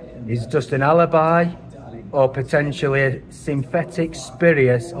use is just an alibi or potentially a synthetic,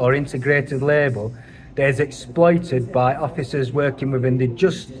 spurious or integrated label that is exploited by officers working within the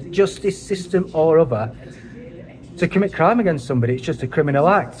justice system or other to commit crime against somebody. It's just a criminal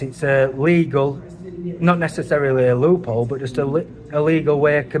act. It's a legal, not necessarily a loophole, but just a legal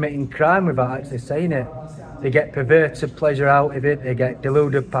way of committing crime without actually saying it. They get perverted pleasure out of it, they get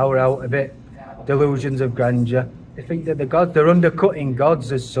deluded power out of it, delusions of grandeur. They think that the gods, they're undercutting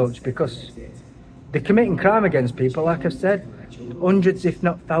gods as such because they're committing crime against people. Like I've said, hundreds if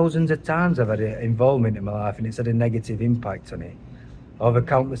not thousands of times I've had involvement in my life, and it's had a negative impact on it over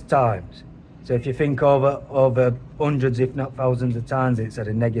countless times. So if you think over hundreds if not thousands of times it's had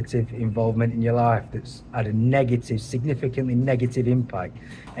a negative involvement in your life that's had a negative, significantly negative impact,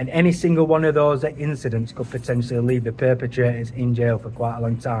 and any single one of those incidents could potentially leave the perpetrators in jail for quite a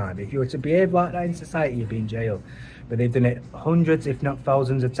long time. If you were to behave like that in society, you'd be in jail. But they've done it hundreds if not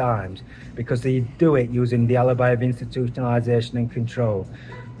thousands of times because they do it using the alibi of institutionalisation and control.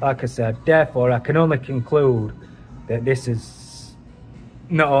 Like I said, therefore I can only conclude that this is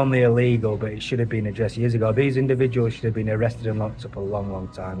not only illegal, but it should have been addressed years ago. These individuals should have been arrested and locked up a long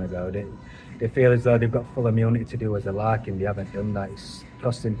time ago. They feel as though they've got full immunity to do as they like, and they haven't done that. It's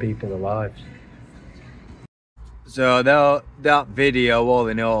costing people their lives. So that video, all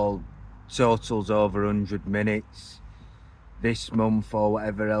in all, totals over 100 minutes this month or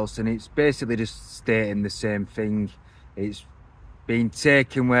whatever else, and it's basically just stating the same thing. It's been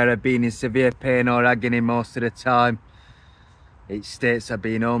taken where I've been in severe pain or agony most of the time. It states I've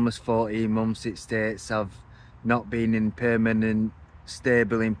been homeless 14 months. It states I've not been in permanent,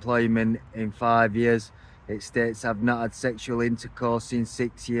 stable employment in 5 years. It states I've not had sexual intercourse in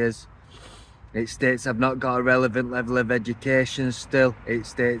 6 years. It states I've not got a relevant level of education still. It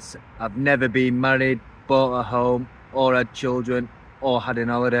states I've never been married, bought a home, or had children, or had an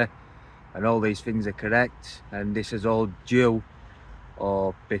holiday. And all these things are correct. And this is all due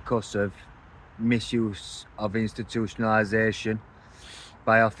or because of misuse of institutionalisation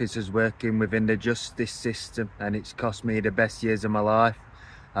by officers working within the justice system, and it's cost me the best years of my life.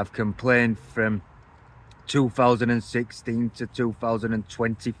 I've complained from 2016 to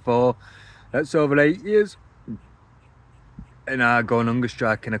 2024 That's over 8 years. And I go on hunger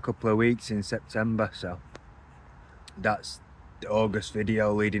strike in a couple of weeks in September, so that's the August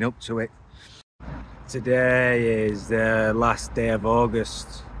video leading up to it. Today is the last day of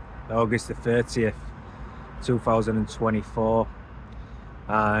August the 30th, 2024,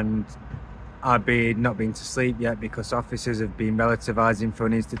 and I've not been to sleep yet because officers have been relativising for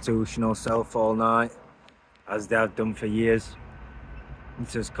an institutional self all night, as they have done for years.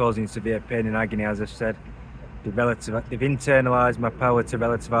 It's just causing severe pain and agony, as I've said. They've internalised my power to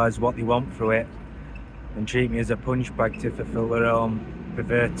relativise what they want through it and treat me as a punch bag to fulfil their own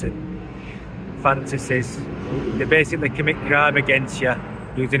perverted fantasies. They basically commit crime against you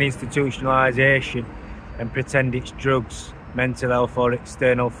using institutionalisation and pretend it's drugs, mental health or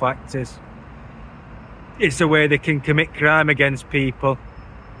external factors. It's a way they can commit crime against people,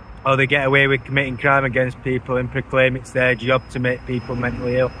 or they get away with committing crime against people and proclaim it's their job to make people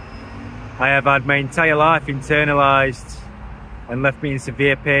mentally ill. I have had my entire life internalised and left me in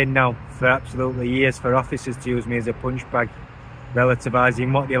severe pain now for absolutely years for officers to use me as a punch bag,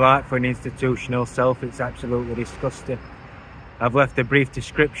 relativising what they like for an institutional self. It's absolutely disgusting. I've left a brief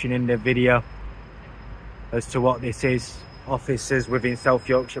description in the video as to what this is. Officers within South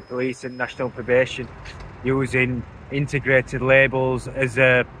Yorkshire Police and National Probation using integrated labels as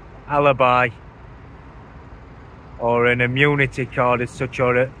a alibi or an immunity card as such,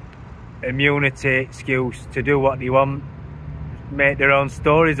 or an immunity excuse to do what they want, make their own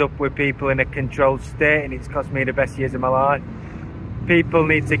stories up with people in a controlled state, and it's cost me the best years of my life. People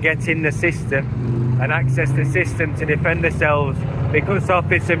need to get in the system and access the system to defend themselves, because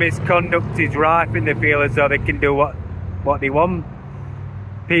officer misconduct is rife and they feel as though they can do what they want.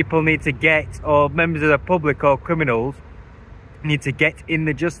 People need to get, or members of the public or criminals need to get in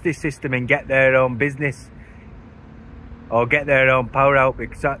the justice system and get their own business or get their own power out,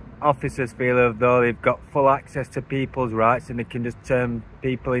 because officers feel as though they've got full access to people's rights and they can just turn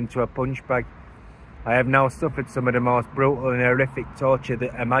people into a punch bag. I have now suffered some of the most brutal and horrific torture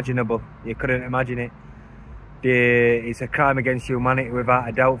that imaginable. You couldn't imagine it. It's a crime against humanity without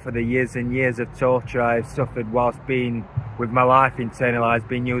a doubt, for the years and years of torture I have suffered whilst being with my life internalised,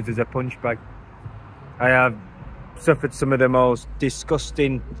 being used as a punch bag. I have suffered some of the most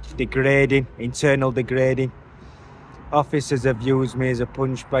disgusting, degrading, internal degrading. Officers have used me as a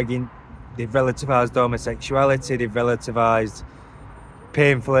punch bag. They've relativised homosexuality, they've relativised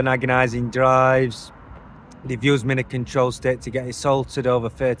painful and agonising drives. They've used me in a controlled state to get assaulted over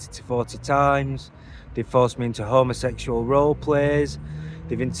 30 to 40 times. They've forced me into homosexual role plays.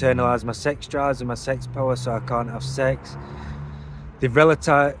 They've internalised my sex drives and my sex power so I can't have sex. They've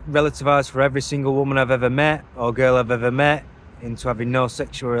relativised for every single woman I've ever met or girl I've ever met into having no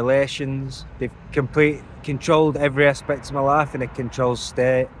sexual relations. They've controlled every aspect of my life in a controlled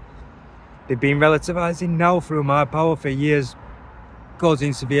state. They've been relativising now through my power for years,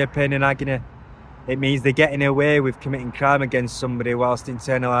 causing severe pain and agony. It means they're getting away with committing crime against somebody whilst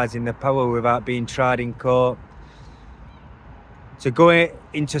internalising the power without being tried in court. To go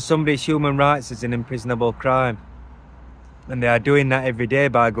into somebody's human rights is an imprisonable crime. And they are doing that every day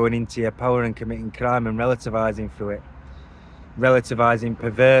by going into your power and committing crime and relativising through it. Relativising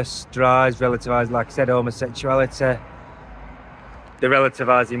perverse drives, relativising, like I said, homosexuality. They're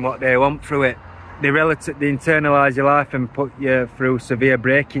relativising what they want through it. They internalise your life and put you through severe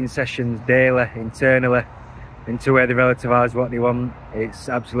breaking sessions daily, internally, into where they relativise what they want. It's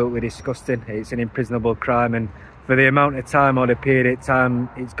absolutely disgusting. It's an imprisonable crime, and for the amount of time or the period of time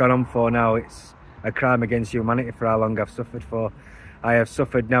it's gone on for now, it's a crime against humanity for how long I've suffered for. I have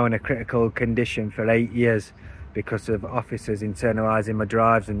suffered now in a critical condition for 8 years because of officers internalising my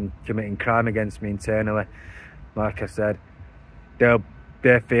drives and committing crime against me internally. Like I said,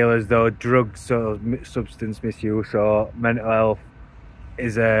 they feel as though drugs or substance misuse or mental health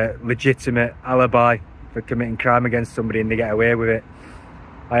is a legitimate alibi for committing crime against somebody, and they get away with it.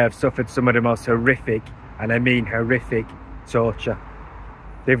 I have suffered some of the most horrific, and I mean horrific, torture.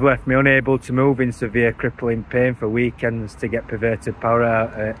 They've left me unable to move in severe crippling pain for weekends to get perverted power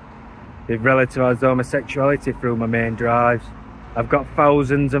out of it. They've relativised homosexuality through my main drives. I've got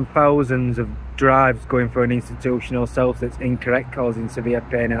thousands and thousands of drives going for an institutional self that's incorrect, causing severe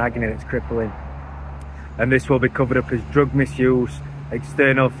pain and agony that's crippling. And this will be covered up as drug misuse,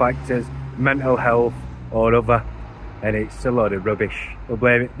 external factors, mental health or other. And it's a load of rubbish.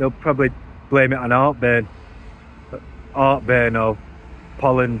 They'll probably blame it on heartburn or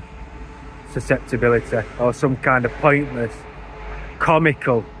pollen susceptibility or some kind of pointless,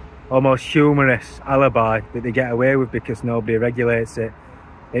 comical, almost humorous alibi that they get away with because nobody regulates it.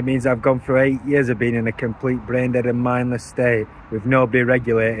 It means I've gone through 8 years of being in a complete brain dead and mindless state with nobody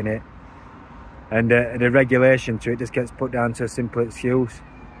regulating it. And the regulation to it just gets put down to a simple excuse.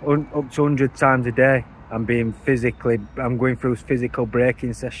 Up to 100 times a day, I'm going through physical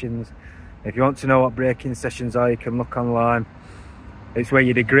breaking sessions. If you want to know what breaking sessions are, you can look online. It's where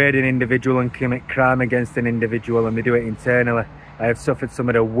you degrade an individual and commit crime against an individual, and we do it internally. I have suffered some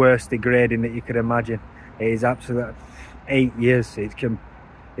of the worst degrading that you could imagine. It is absolute 8 years.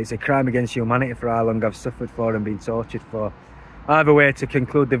 It's a crime against humanity for how long I've suffered for and been tortured for. Either way, to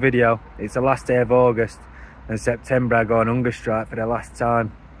conclude the video, it's the last day of August, and September I go on hunger strike for the last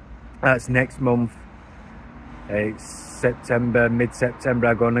time. That's next month. It's September, mid-September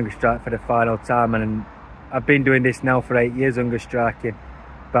I go on hunger strike for the final time, and I've been doing this now for 8 years, hunger striking.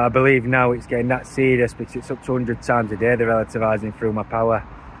 But I believe now it's getting that serious because it's up to 100 times a day they're relativising through my power.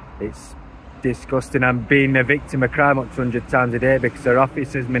 It's disgusting. I'm being a victim of crime up to 100 times a day because our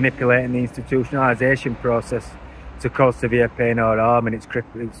officers manipulating the institutionalisation process to cause severe pain or harm, and it's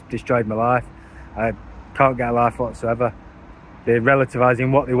destroyed my life. I can't get a life whatsoever. They're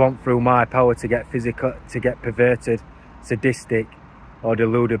relativising what they want through my power to get physical, to get perverted, sadistic or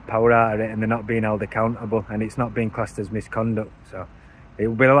deluded power out of it, and they're not being held accountable, and it's not being classed as misconduct. So it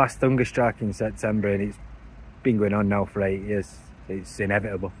will be the last hunger strike in September, and it's been going on now for 8 years. It's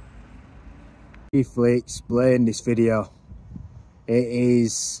inevitable. Briefly explain this video. It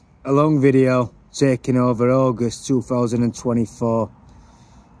is a long video taken over August 2024,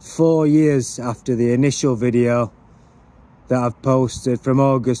 4 years after the initial video that I've posted from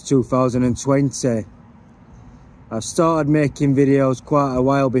August 2020. I've started making videos quite a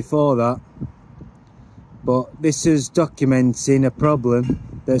while before that, but this is documenting a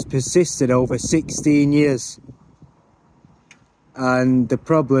problem that's persisted over 16 years. And the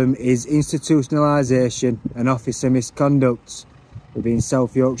problem is institutionalisation and officer misconduct within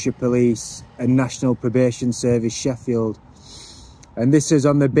South Yorkshire Police and National Probation Service Sheffield. And this is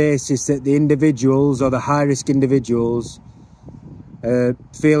on the basis that the individuals, or the high-risk individuals,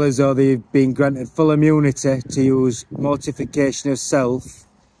 feel as though they've been granted full immunity to use mortification of self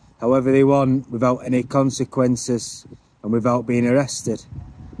however they want, without any consequences and without being arrested.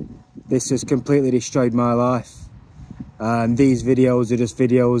 This has completely destroyed my life. And these videos are just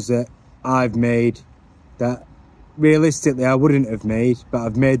videos that I've made that realistically I wouldn't have made, but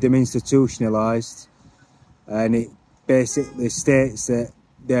I've made them institutionalised. And it basically states that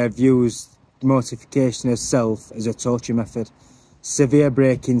they've used mortification of self as a torture method. Severe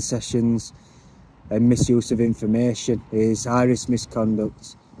break-in sessions and misuse of information is high-risk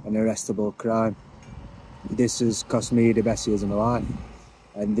misconduct and arrestable crime. This has cost me the best years of my life,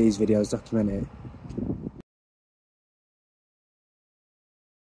 and these videos document it.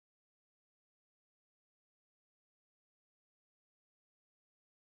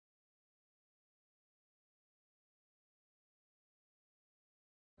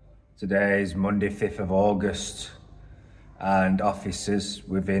 Today is Monday 5th of August, and officers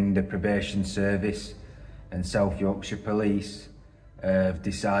within the Probation Service and South Yorkshire Police have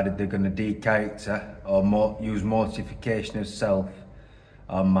decided they're going to de-character or use mortification of self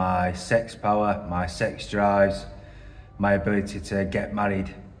on my sex power, my sex drives, my ability to get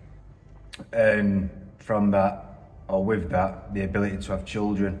married, and from that, or with that, the ability to have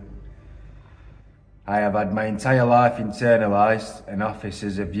children. I have had my entire life internalised, and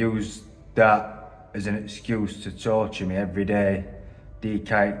officers have used that as an excuse to torture me every day,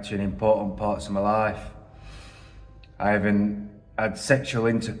 de-charactering important parts of my life. I haven't had sexual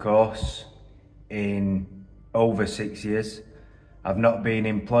intercourse in over 6 years. I've not been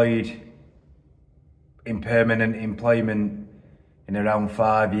employed in permanent employment in around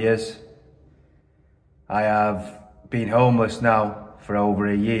 5 years. I have been homeless now for over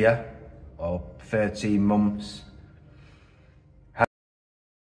a year, or 13 months.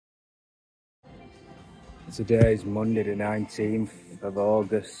 Today is Monday the 19th of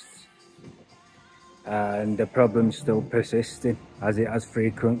August, and the problem's still persisting, as it has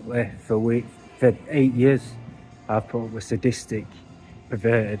frequently for 8 years. I've put up with sadistic,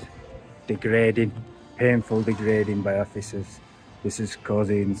 perverted, degrading, painful degrading by officers. This is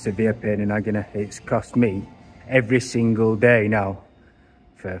causing severe pain and agony. It's cost me every single day now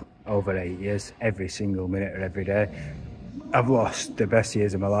for over 8 years, every single minute or every day. I've lost the best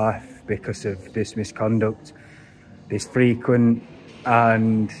years of my life because of this misconduct, this frequent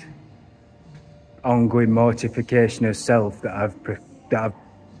and ongoing mortification of self that I've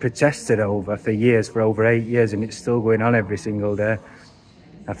protested over for years, for over 8 years, and it's still going on every single day.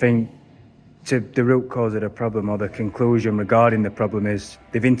 I think the root cause of the problem, or the conclusion regarding the problem, is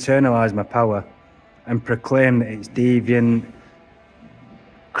they've internalised my power and proclaimed that it's deviant,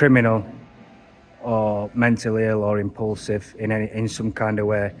 criminal or mentally ill or impulsive in some kind of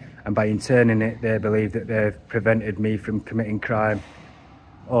way. and by interning it, they believe that they've prevented me from committing crime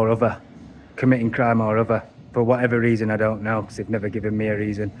or other. For whatever reason, I don't know, because they've never given me a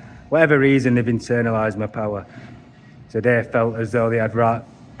reason. Whatever reason, they've internalised my power. So they felt as though they had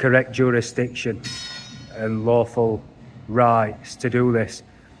correct jurisdiction and lawful rights to do this.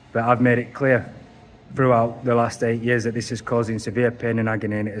 But I've made it clear throughout the last 8 years that this is causing severe pain and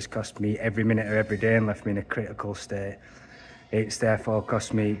agony, and it has cost me every minute of every day and left me in a critical state. It's therefore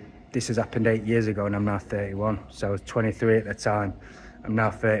cost me, this has happened 8 years ago and I'm now 31. So I was 23 at the time. I'm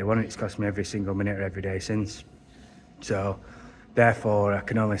now 31 and it's cost me every single minute of every day since. So therefore I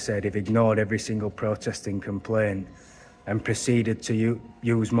can only say they've ignored every single protesting complaint and proceeded to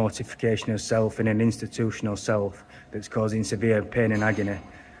use mortification of self in an institutional self that's causing severe pain and agony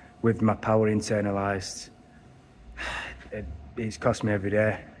with my power internalised. It's cost me every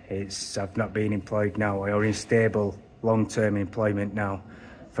day. I've not been employed now or in stable long-term employment now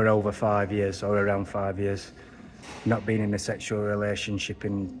for over 5 years or around 5 years. Not been in a sexual relationship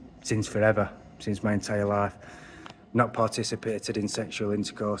since forever, since my entire life. Not participated in sexual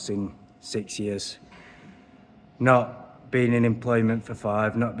intercourse in 6 years. Not been in employment for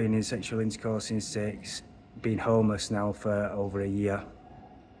 5, not been in sexual intercourse in 6. Been homeless now for over a year.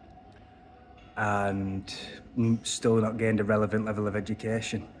 And still not gained a relevant level of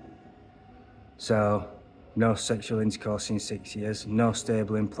education. So, no sexual intercourse in 6 years, no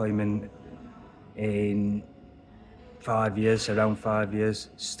stable employment in 5 years, around 5 years,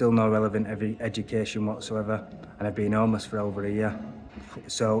 still no relevant education whatsoever, and I've been homeless for over a year.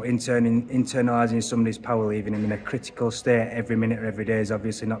 So internalising somebody's power, leaving him in a critical state every minute or every day is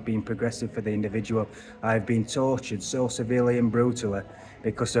obviously not being progressive for the individual. I've been tortured so severely and brutally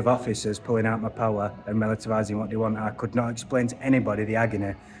because of officers pulling out my power and relativising what they want. I could not explain to anybody the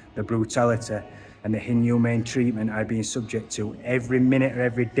agony, the brutality and the inhumane treatment I've been subject to every minute or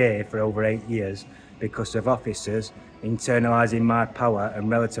every day for over 8 years because of officers internalising my power and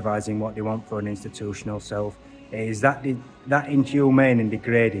relativising what they want for an institutional self. It is that inhumane and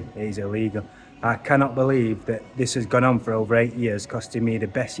degrading. It is illegal. I cannot believe that this has gone on for over 8 years, costing me the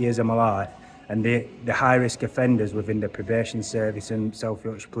best years of my life, and the high-risk offenders within the probation service and South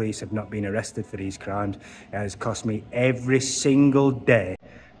Yorkshire Police have not been arrested for these crimes. It has cost me every single day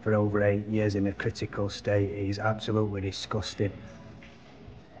for over 8 years in a critical state. It is absolutely disgusting.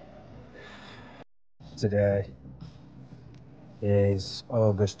 Today is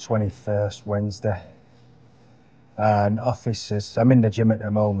August 21st, Wednesday, and officers, I'm in the gym at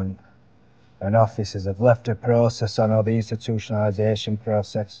the moment, and officers have left a process on, or the institutionalisation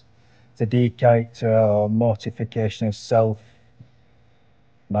process, to de-character or mortification of self,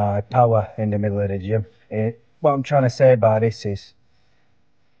 my power in the middle of the gym. What I'm trying to say by this is,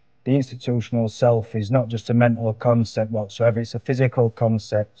 the institutional self is not just a mental concept whatsoever, it's a physical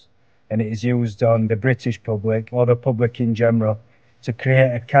concept, and it is used on the British public, or the public in general, to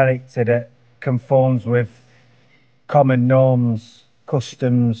create a character that conforms with common norms,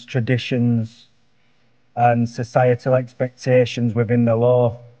 customs, traditions, and societal expectations within the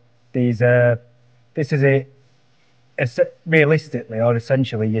law. This is realistically or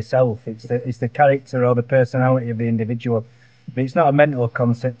essentially yourself. It's the character or the personality of the individual. But it's not a mental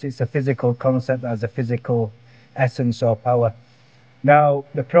concept, it's a physical concept that has a physical essence or power. Now,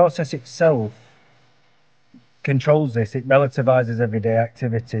 the process itself controls this. It relativises everyday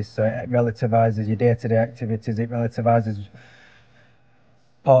activities, so it relativises your day-to-day activities, it relativises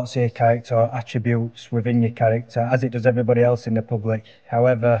parts of your character or attributes within your character, as it does everybody else in the public.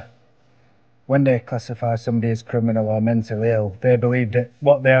 However, when they classify somebody as criminal or mentally ill, they believe that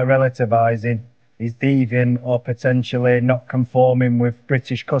what they are relativising is deviant or potentially not conforming with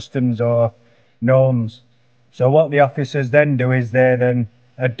British customs or norms. So what the officers then do is they then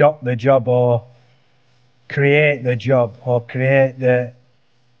adopt the job or create the job or create the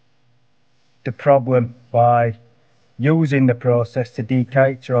problem by using the process to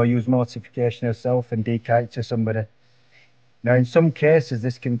de-character or use mortification of self and de-character somebody. Now, in some cases,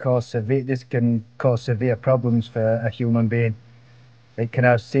 this can cause severe problems for a human being. It can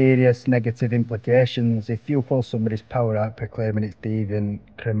have serious negative implications if you pull somebody's power out proclaiming it's deviant,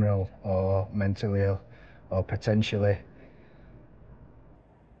 criminal, or mentally ill, or potentially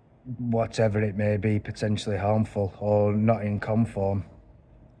whatever it may be, potentially harmful or not in conform.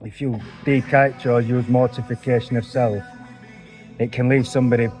 If you de-character or use mortification of self, it can leave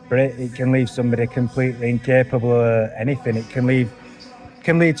somebody completely incapable of anything. It can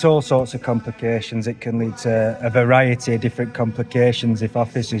lead to all sorts of complications. It can lead to a variety of different complications if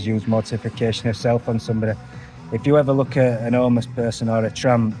officers use mortification of self on somebody. If you ever look at an homeless person or a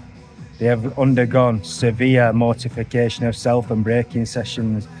tramp, they have undergone severe mortification of self and breaking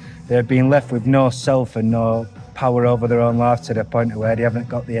sessions. They've been left with no self and no power over their own life, to the point where they haven't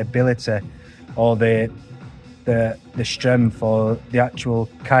got the ability or the strength or the actual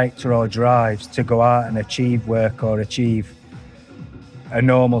character or drives to go out and achieve work or achieve a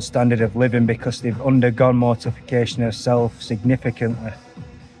normal standard of living, because they've undergone mortification of self significantly.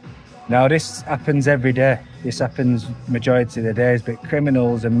 Now, this happens every day. This happens majority of the days, but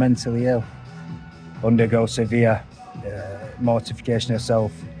criminals and mentally ill undergo severe mortification of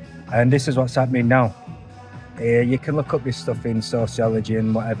self. And this is what's happening now. You can look up this stuff in sociology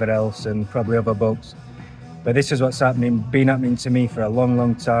and whatever else, and probably other books. But this is what's been happening to me for a long,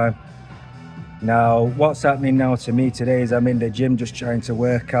 long time. Now, what's happening now to me today is I'm in the gym just trying to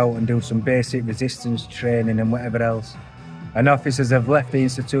work out and do some basic resistance training and whatever else. And officers have left the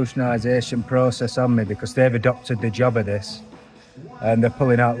institutionalisation process on me because they've adopted the job of this. And they're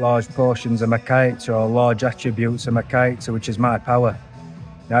pulling out large portions of my character, or large attributes of my character, which is my power.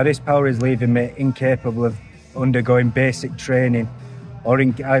 Now, this power is leaving me incapable of undergoing basic training.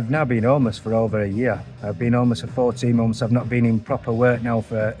 I've now been homeless for over a year. I've been homeless for 14 months. I've not been in proper work now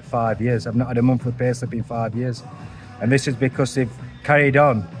for 5 years. I've not had a monthly pay slip in 5 years. And this is because they've carried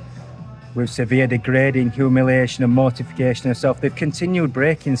on with severe degrading, humiliation and mortification of self. They've continued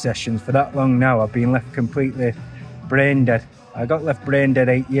breaking sessions for that long now. I've been left completely brain dead. I got left brain dead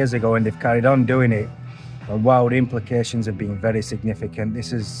 8 years ago, and they've carried on doing it. And wow, the implications have been very significant.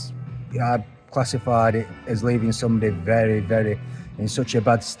 I've classified it as leaving somebody very, very in such a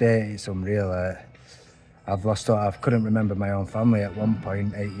bad state. It's unreal. I couldn't remember my own family at one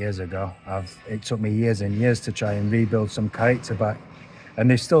point 8 years ago. It took me years and years to try and rebuild some character back, and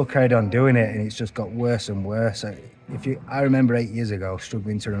they've still carried on doing it, and it's just got worse and worse. I remember 8 years ago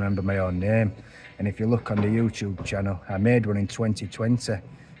struggling to remember my own name, and if you look on the YouTube channel, I made one in 2020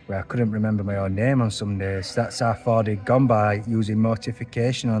 where I couldn't remember my own name on some days. That's how far they'd gone by using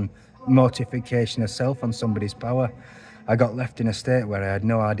mortification of self on somebody's power. I got left in a state where I had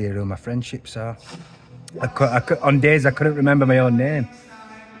no idea who my friendships are. On days I couldn't remember my own name.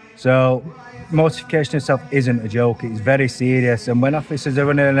 So mortification of self isn't a joke, it's very serious. And when officers are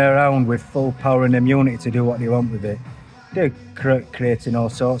running around with full power and immunity to do what they want with it, they're creating all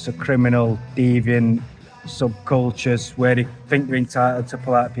sorts of criminal, deviant subcultures where they think they're entitled to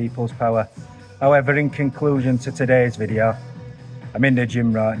pull out people's power. However, in conclusion to today's video, I'm in the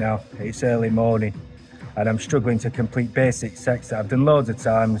gym right now. It's early morning and I'm struggling to complete basic sex that I've done loads of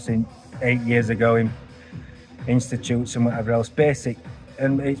times since 8 years ago in institutes and whatever else. Basic.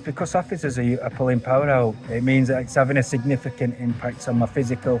 And it's because officers are pulling power out. It means that it's having a significant impact on my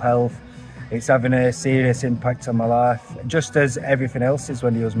physical health. It's having a serious impact on my life, just as everything else is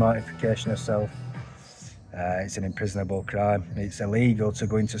when you use mortification of self. It's an imprisonable crime. It's illegal to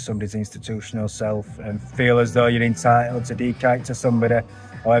go into somebody's institutional self and feel as though you're entitled to decharacter somebody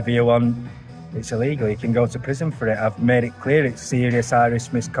however you want. It's illegal. You can go to prison for it. I've made it clear it's serious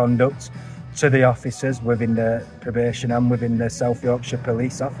high-risk misconduct to the officers within the probation and within the South Yorkshire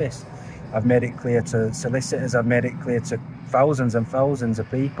Police Office. I've made it clear to solicitors. I've made it clear to thousands and thousands of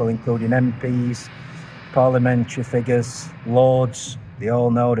people, including MPs, parliamentary figures, lords. They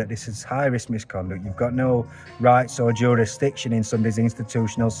all know that this is high-risk misconduct. You've got no rights or jurisdiction in somebody's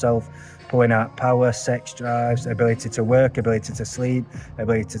institutional self, pulling out power, sex drives, ability to work, ability to sleep,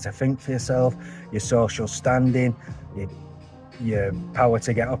 ability to think for yourself, your social standing, your power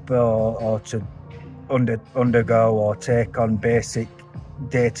to get up or to undergo or take on basic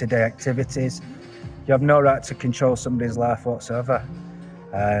day-to-day activities. You have no right to control somebody's life whatsoever.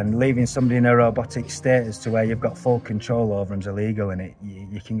 And leaving somebody in a robotic state as to where you've got full control over them is illegal, and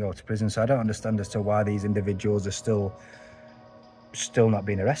you can go to prison. So I don't understand as to why these individuals are still not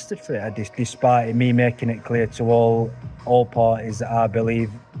being arrested for it, despite me making it clear to all parties that I believe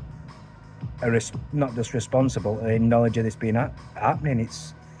are not just responsible, are in knowledge of this being happening.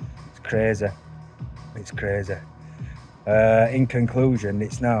 It's crazy. It's crazy. In conclusion,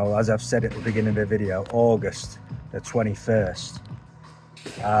 it's now, as I've said at the beginning of the video, August the 21st.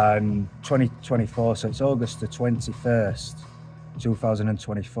 And 2024, so it's August the 21st,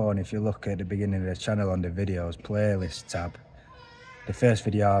 2024. And if you look at the beginning of the channel on the videos playlist tab, the first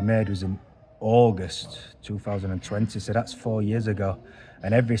video I made was in August 2020, so that's 4 years ago.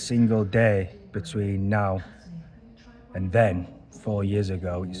 And every single day between now and then, 4 years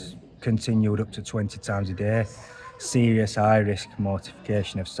ago, it's continued up to 20 times a day. Serious high-risk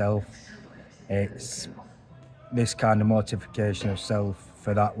mortification of self. It's this kind of mortification of self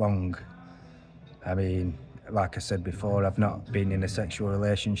for that long. I mean, like I said before, I've not been in a sexual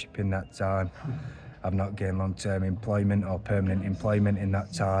relationship in that time. I've not gained long-term employment or permanent employment in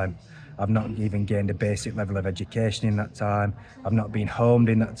that time. I've not even gained a basic level of education in that time. I've not been homed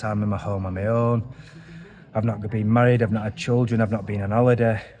in that time in my home on my own. I've not been married, I've not had children, I've not been on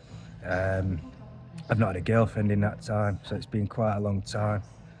holiday. I've not had a girlfriend in that time, so it's been quite a long time.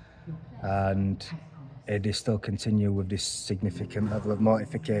 And it is still continue with this significant level of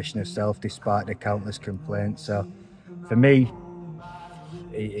mortification of self despite the countless complaints. So for me,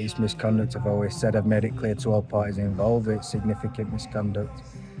 it's misconduct. I've always said, I've made it clear to all parties involved that it's significant misconduct.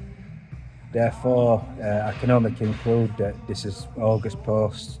 Therefore, I can only conclude that this is August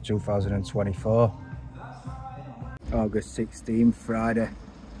post 2024, August 16th, Friday,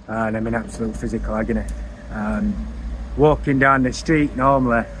 and I'm in absolute physical agony. Walking down the street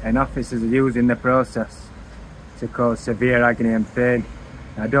normally, and officers are using the process to cause severe agony and pain.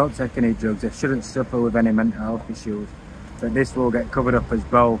 I don't take any drugs, I shouldn't suffer with any mental health issues, but this will get covered up as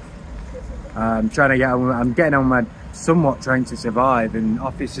both. I'm getting on my somewhat trying to survive, and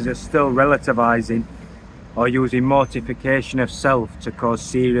officers are still relativising or using mortification of self to cause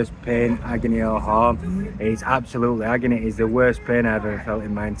serious pain, agony or harm. It is absolutely agony. It is the worst pain I've ever felt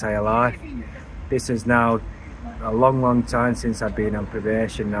in my entire life. This is now a long time since I've been on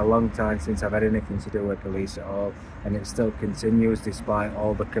probation, a long time since I've had anything to do with police at all, and it still continues despite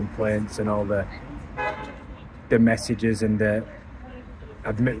all the complaints and all the messages, and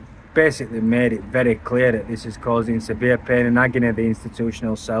I've basically made it very clear that this is causing severe pain and agony of the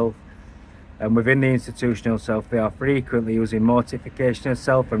institutional self. And within the institutional self, they are frequently using mortification of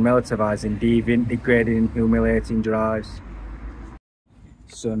self and relativising deviant, degrading and humiliating drives.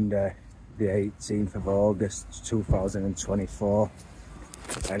 Sunday, the 18th of August 2024,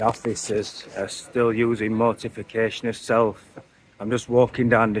 and officers are still using mortification of self. I'm just walking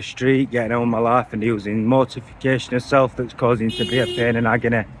down the street, getting on with my life, and using mortification of self that's causing severe pain and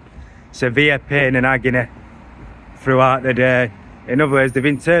agony. Severe pain and agony throughout the day. In other words, they've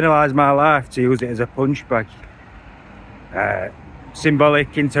internalised my life to use it as a punch bag.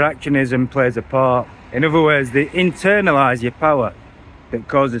 Symbolic interactionism plays a part. In other words, they internalise your power that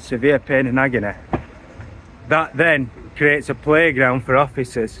causes severe pain and agony. That then creates a playground for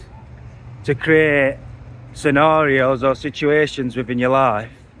officers to create scenarios or situations within your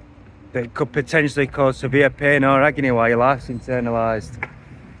life that could potentially cause severe pain or agony while your life's internalised.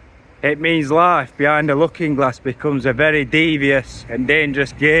 It means life behind a looking glass becomes a very devious and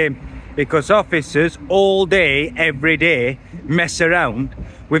dangerous game, because officers all day, every day, mess around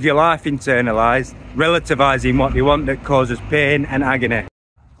with your life internalised, relativising what they want that causes pain and agony.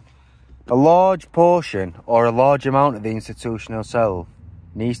 A large portion or a large amount of the institutional self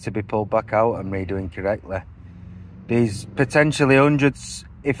needs to be pulled back out and redoing correctly. There's potentially hundreds,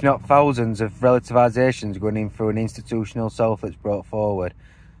 if not thousands, of relativisations going in through an institutional self that's brought forward,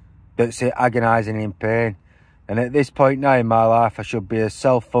 that's agonising in pain. And at this point now in my life, I should be a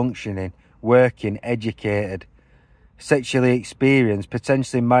self-functioning, working, educated, sexually experienced,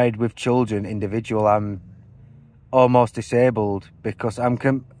 potentially married with children individual. I'm almost disabled because I'm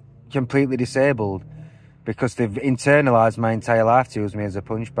completely disabled, because they've internalised my entire life to use me as a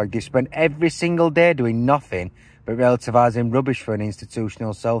punch bag. They spend every single day doing nothing but relativising rubbish for an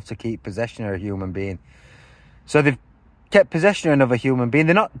institutional self to keep possession of a human being. So they've kept possession of another human being.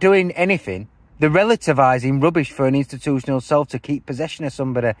 They're not doing anything. They're relativising rubbish for an institutional self to keep possession of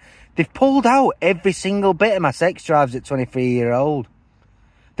somebody. They've pulled out every single bit of my sex drives at 23-year-old.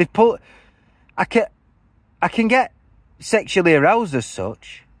 They've pulled... I can get sexually aroused as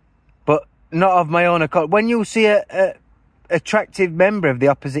such, but not of my own accord. When you see a attractive member of the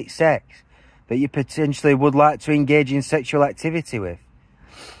opposite sex that you potentially would like to engage in sexual activity with,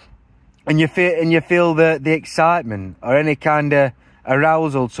 and you feel the excitement or any kind of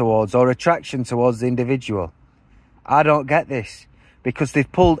arousal towards or attraction towards the individual, I don't get this, because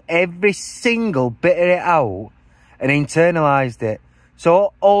they've pulled every single bit of it out and internalised it.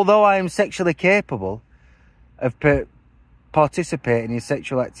 So although I am sexually capable of participating in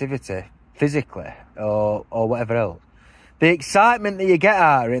sexual activity physically or whatever else, the excitement that you get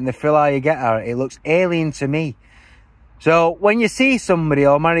out of it and the thrill you get out of it looks alien to me. So when you see somebody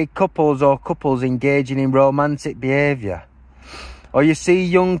or married couples or couples engaging in romantic behaviour, or you see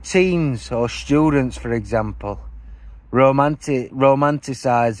young teens or students, for example,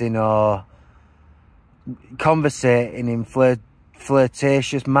 romanticising or conversating in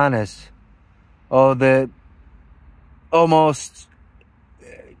flirtatious manners, or the almost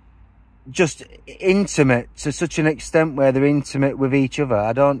just intimate to such an extent where they're intimate with each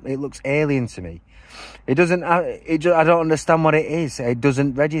other, it looks alien to me. I don't understand what it is. It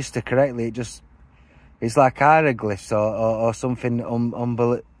doesn't register correctly. It's like hieroglyphs or something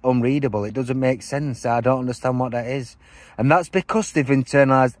unreadable. It doesn't make sense. I don't understand what that is. And that's because they've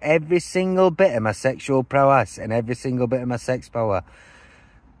internalised every single bit of my sexual prowess and every single bit of my sex power.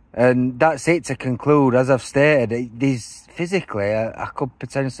 And that's it to conclude. As I've stated, these physically, I could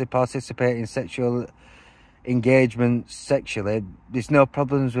potentially participate in sexual engagement sexually. There's no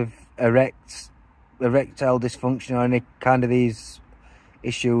problems with erectile dysfunction or any kind of these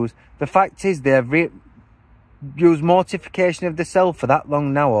issues. The fact is, they've used mortification of the self for that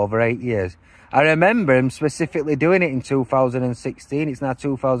long now, over 8 years. I remember him specifically doing it in 2016. It's now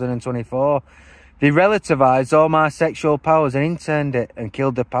 2024. They relativised all my sexual powers and interned it and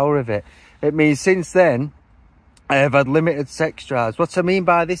killed the power of it. It means since then, I have had limited sex drives. What I mean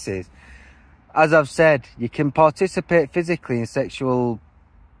by this is, as I've said, you can participate physically in sexual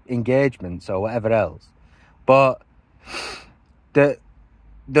engagements or whatever else, but the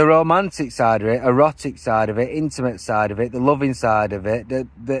romantic side of it, erotic side of it, intimate side of it, the loving side of it,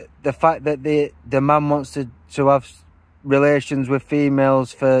 the fact that the man wants to have relations with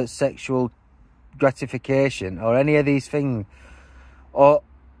females for sexual gratification or any of these things, or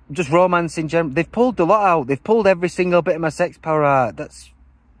just romance in general, they've pulled a lot out. They've pulled every single bit of my sex power out. That's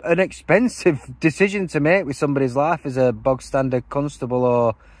an expensive decision to make with somebody's life as a bog standard constable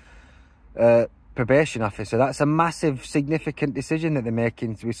or probation officer. That's a massive, significant decision that they're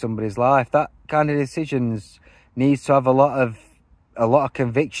making with somebody's life. That kind of decisions needs to have a lot of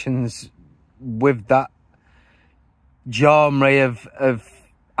convictions with that genre of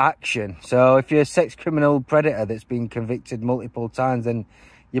action. So if you're a sex criminal predator that's been convicted multiple times, then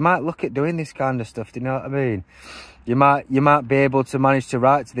you might look at doing this kind of stuff. Do you know what I mean? You might be able to manage to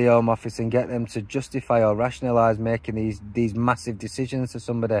write to the Home Office and get them to justify or rationalise making these massive decisions to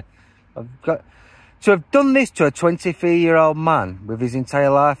somebody. So I've done this to a 23-year-old man with his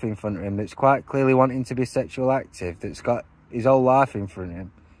entire life in front of him, that's quite clearly wanting to be sexual active, that's got his whole life in front of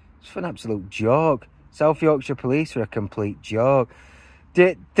him. It's an absolute joke. South Yorkshire Police are a complete joke.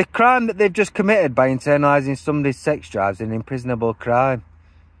 The crime that they've just committed by internalising somebody's sex drive is an imprisonable crime.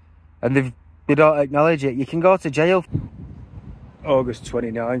 And they don't acknowledge it. You can go to jail. August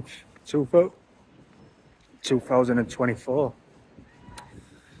 29th, 2024.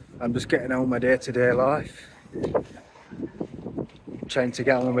 I'm just getting on with my day-to-day life. Trying to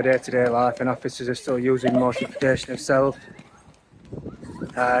get on with my day-to-day life, and officers are still using mortification of self.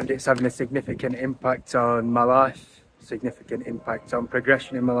 And it's having a significant impact on my life, significant impact on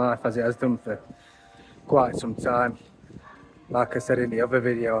progression in my life, as it has done for quite some time. Like I said in the other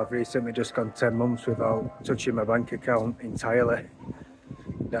video, I've recently just gone 10 months without touching my bank account entirely.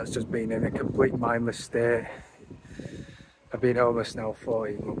 That's just been in a complete mindless state. I've been homeless now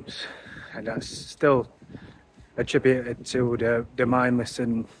 14 months, and that's still attributed to the mindless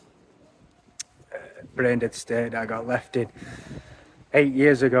and brain-dead state that I got left in 8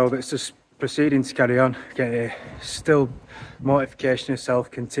 years ago. That's just proceeding to carry on. Still, mortification of self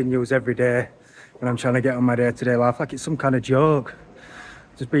continues every day when I'm trying to get on my day-to-day life, like it's some kind of joke.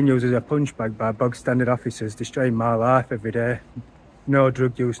 Just being used as a punch bag by bog standard officers, destroying my life every day. No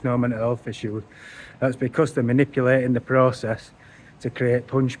drug use, no mental health issues. That's because they're manipulating the process to create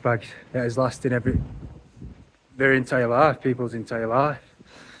punch bags that is lasting their entire life, people's entire life.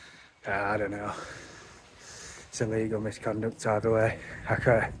 I don't know. It's illegal misconduct either way.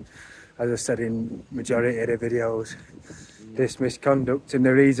 As I said in majority of the videos, this misconduct and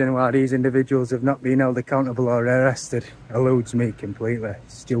the reason why these individuals have not been held accountable or arrested eludes me completely.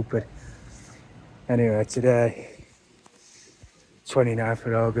 It's stupid. Anyway, today, 29th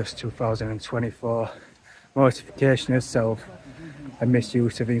of August 2024, mortification of self and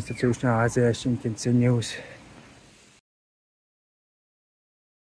misuse of institutionalisation continues.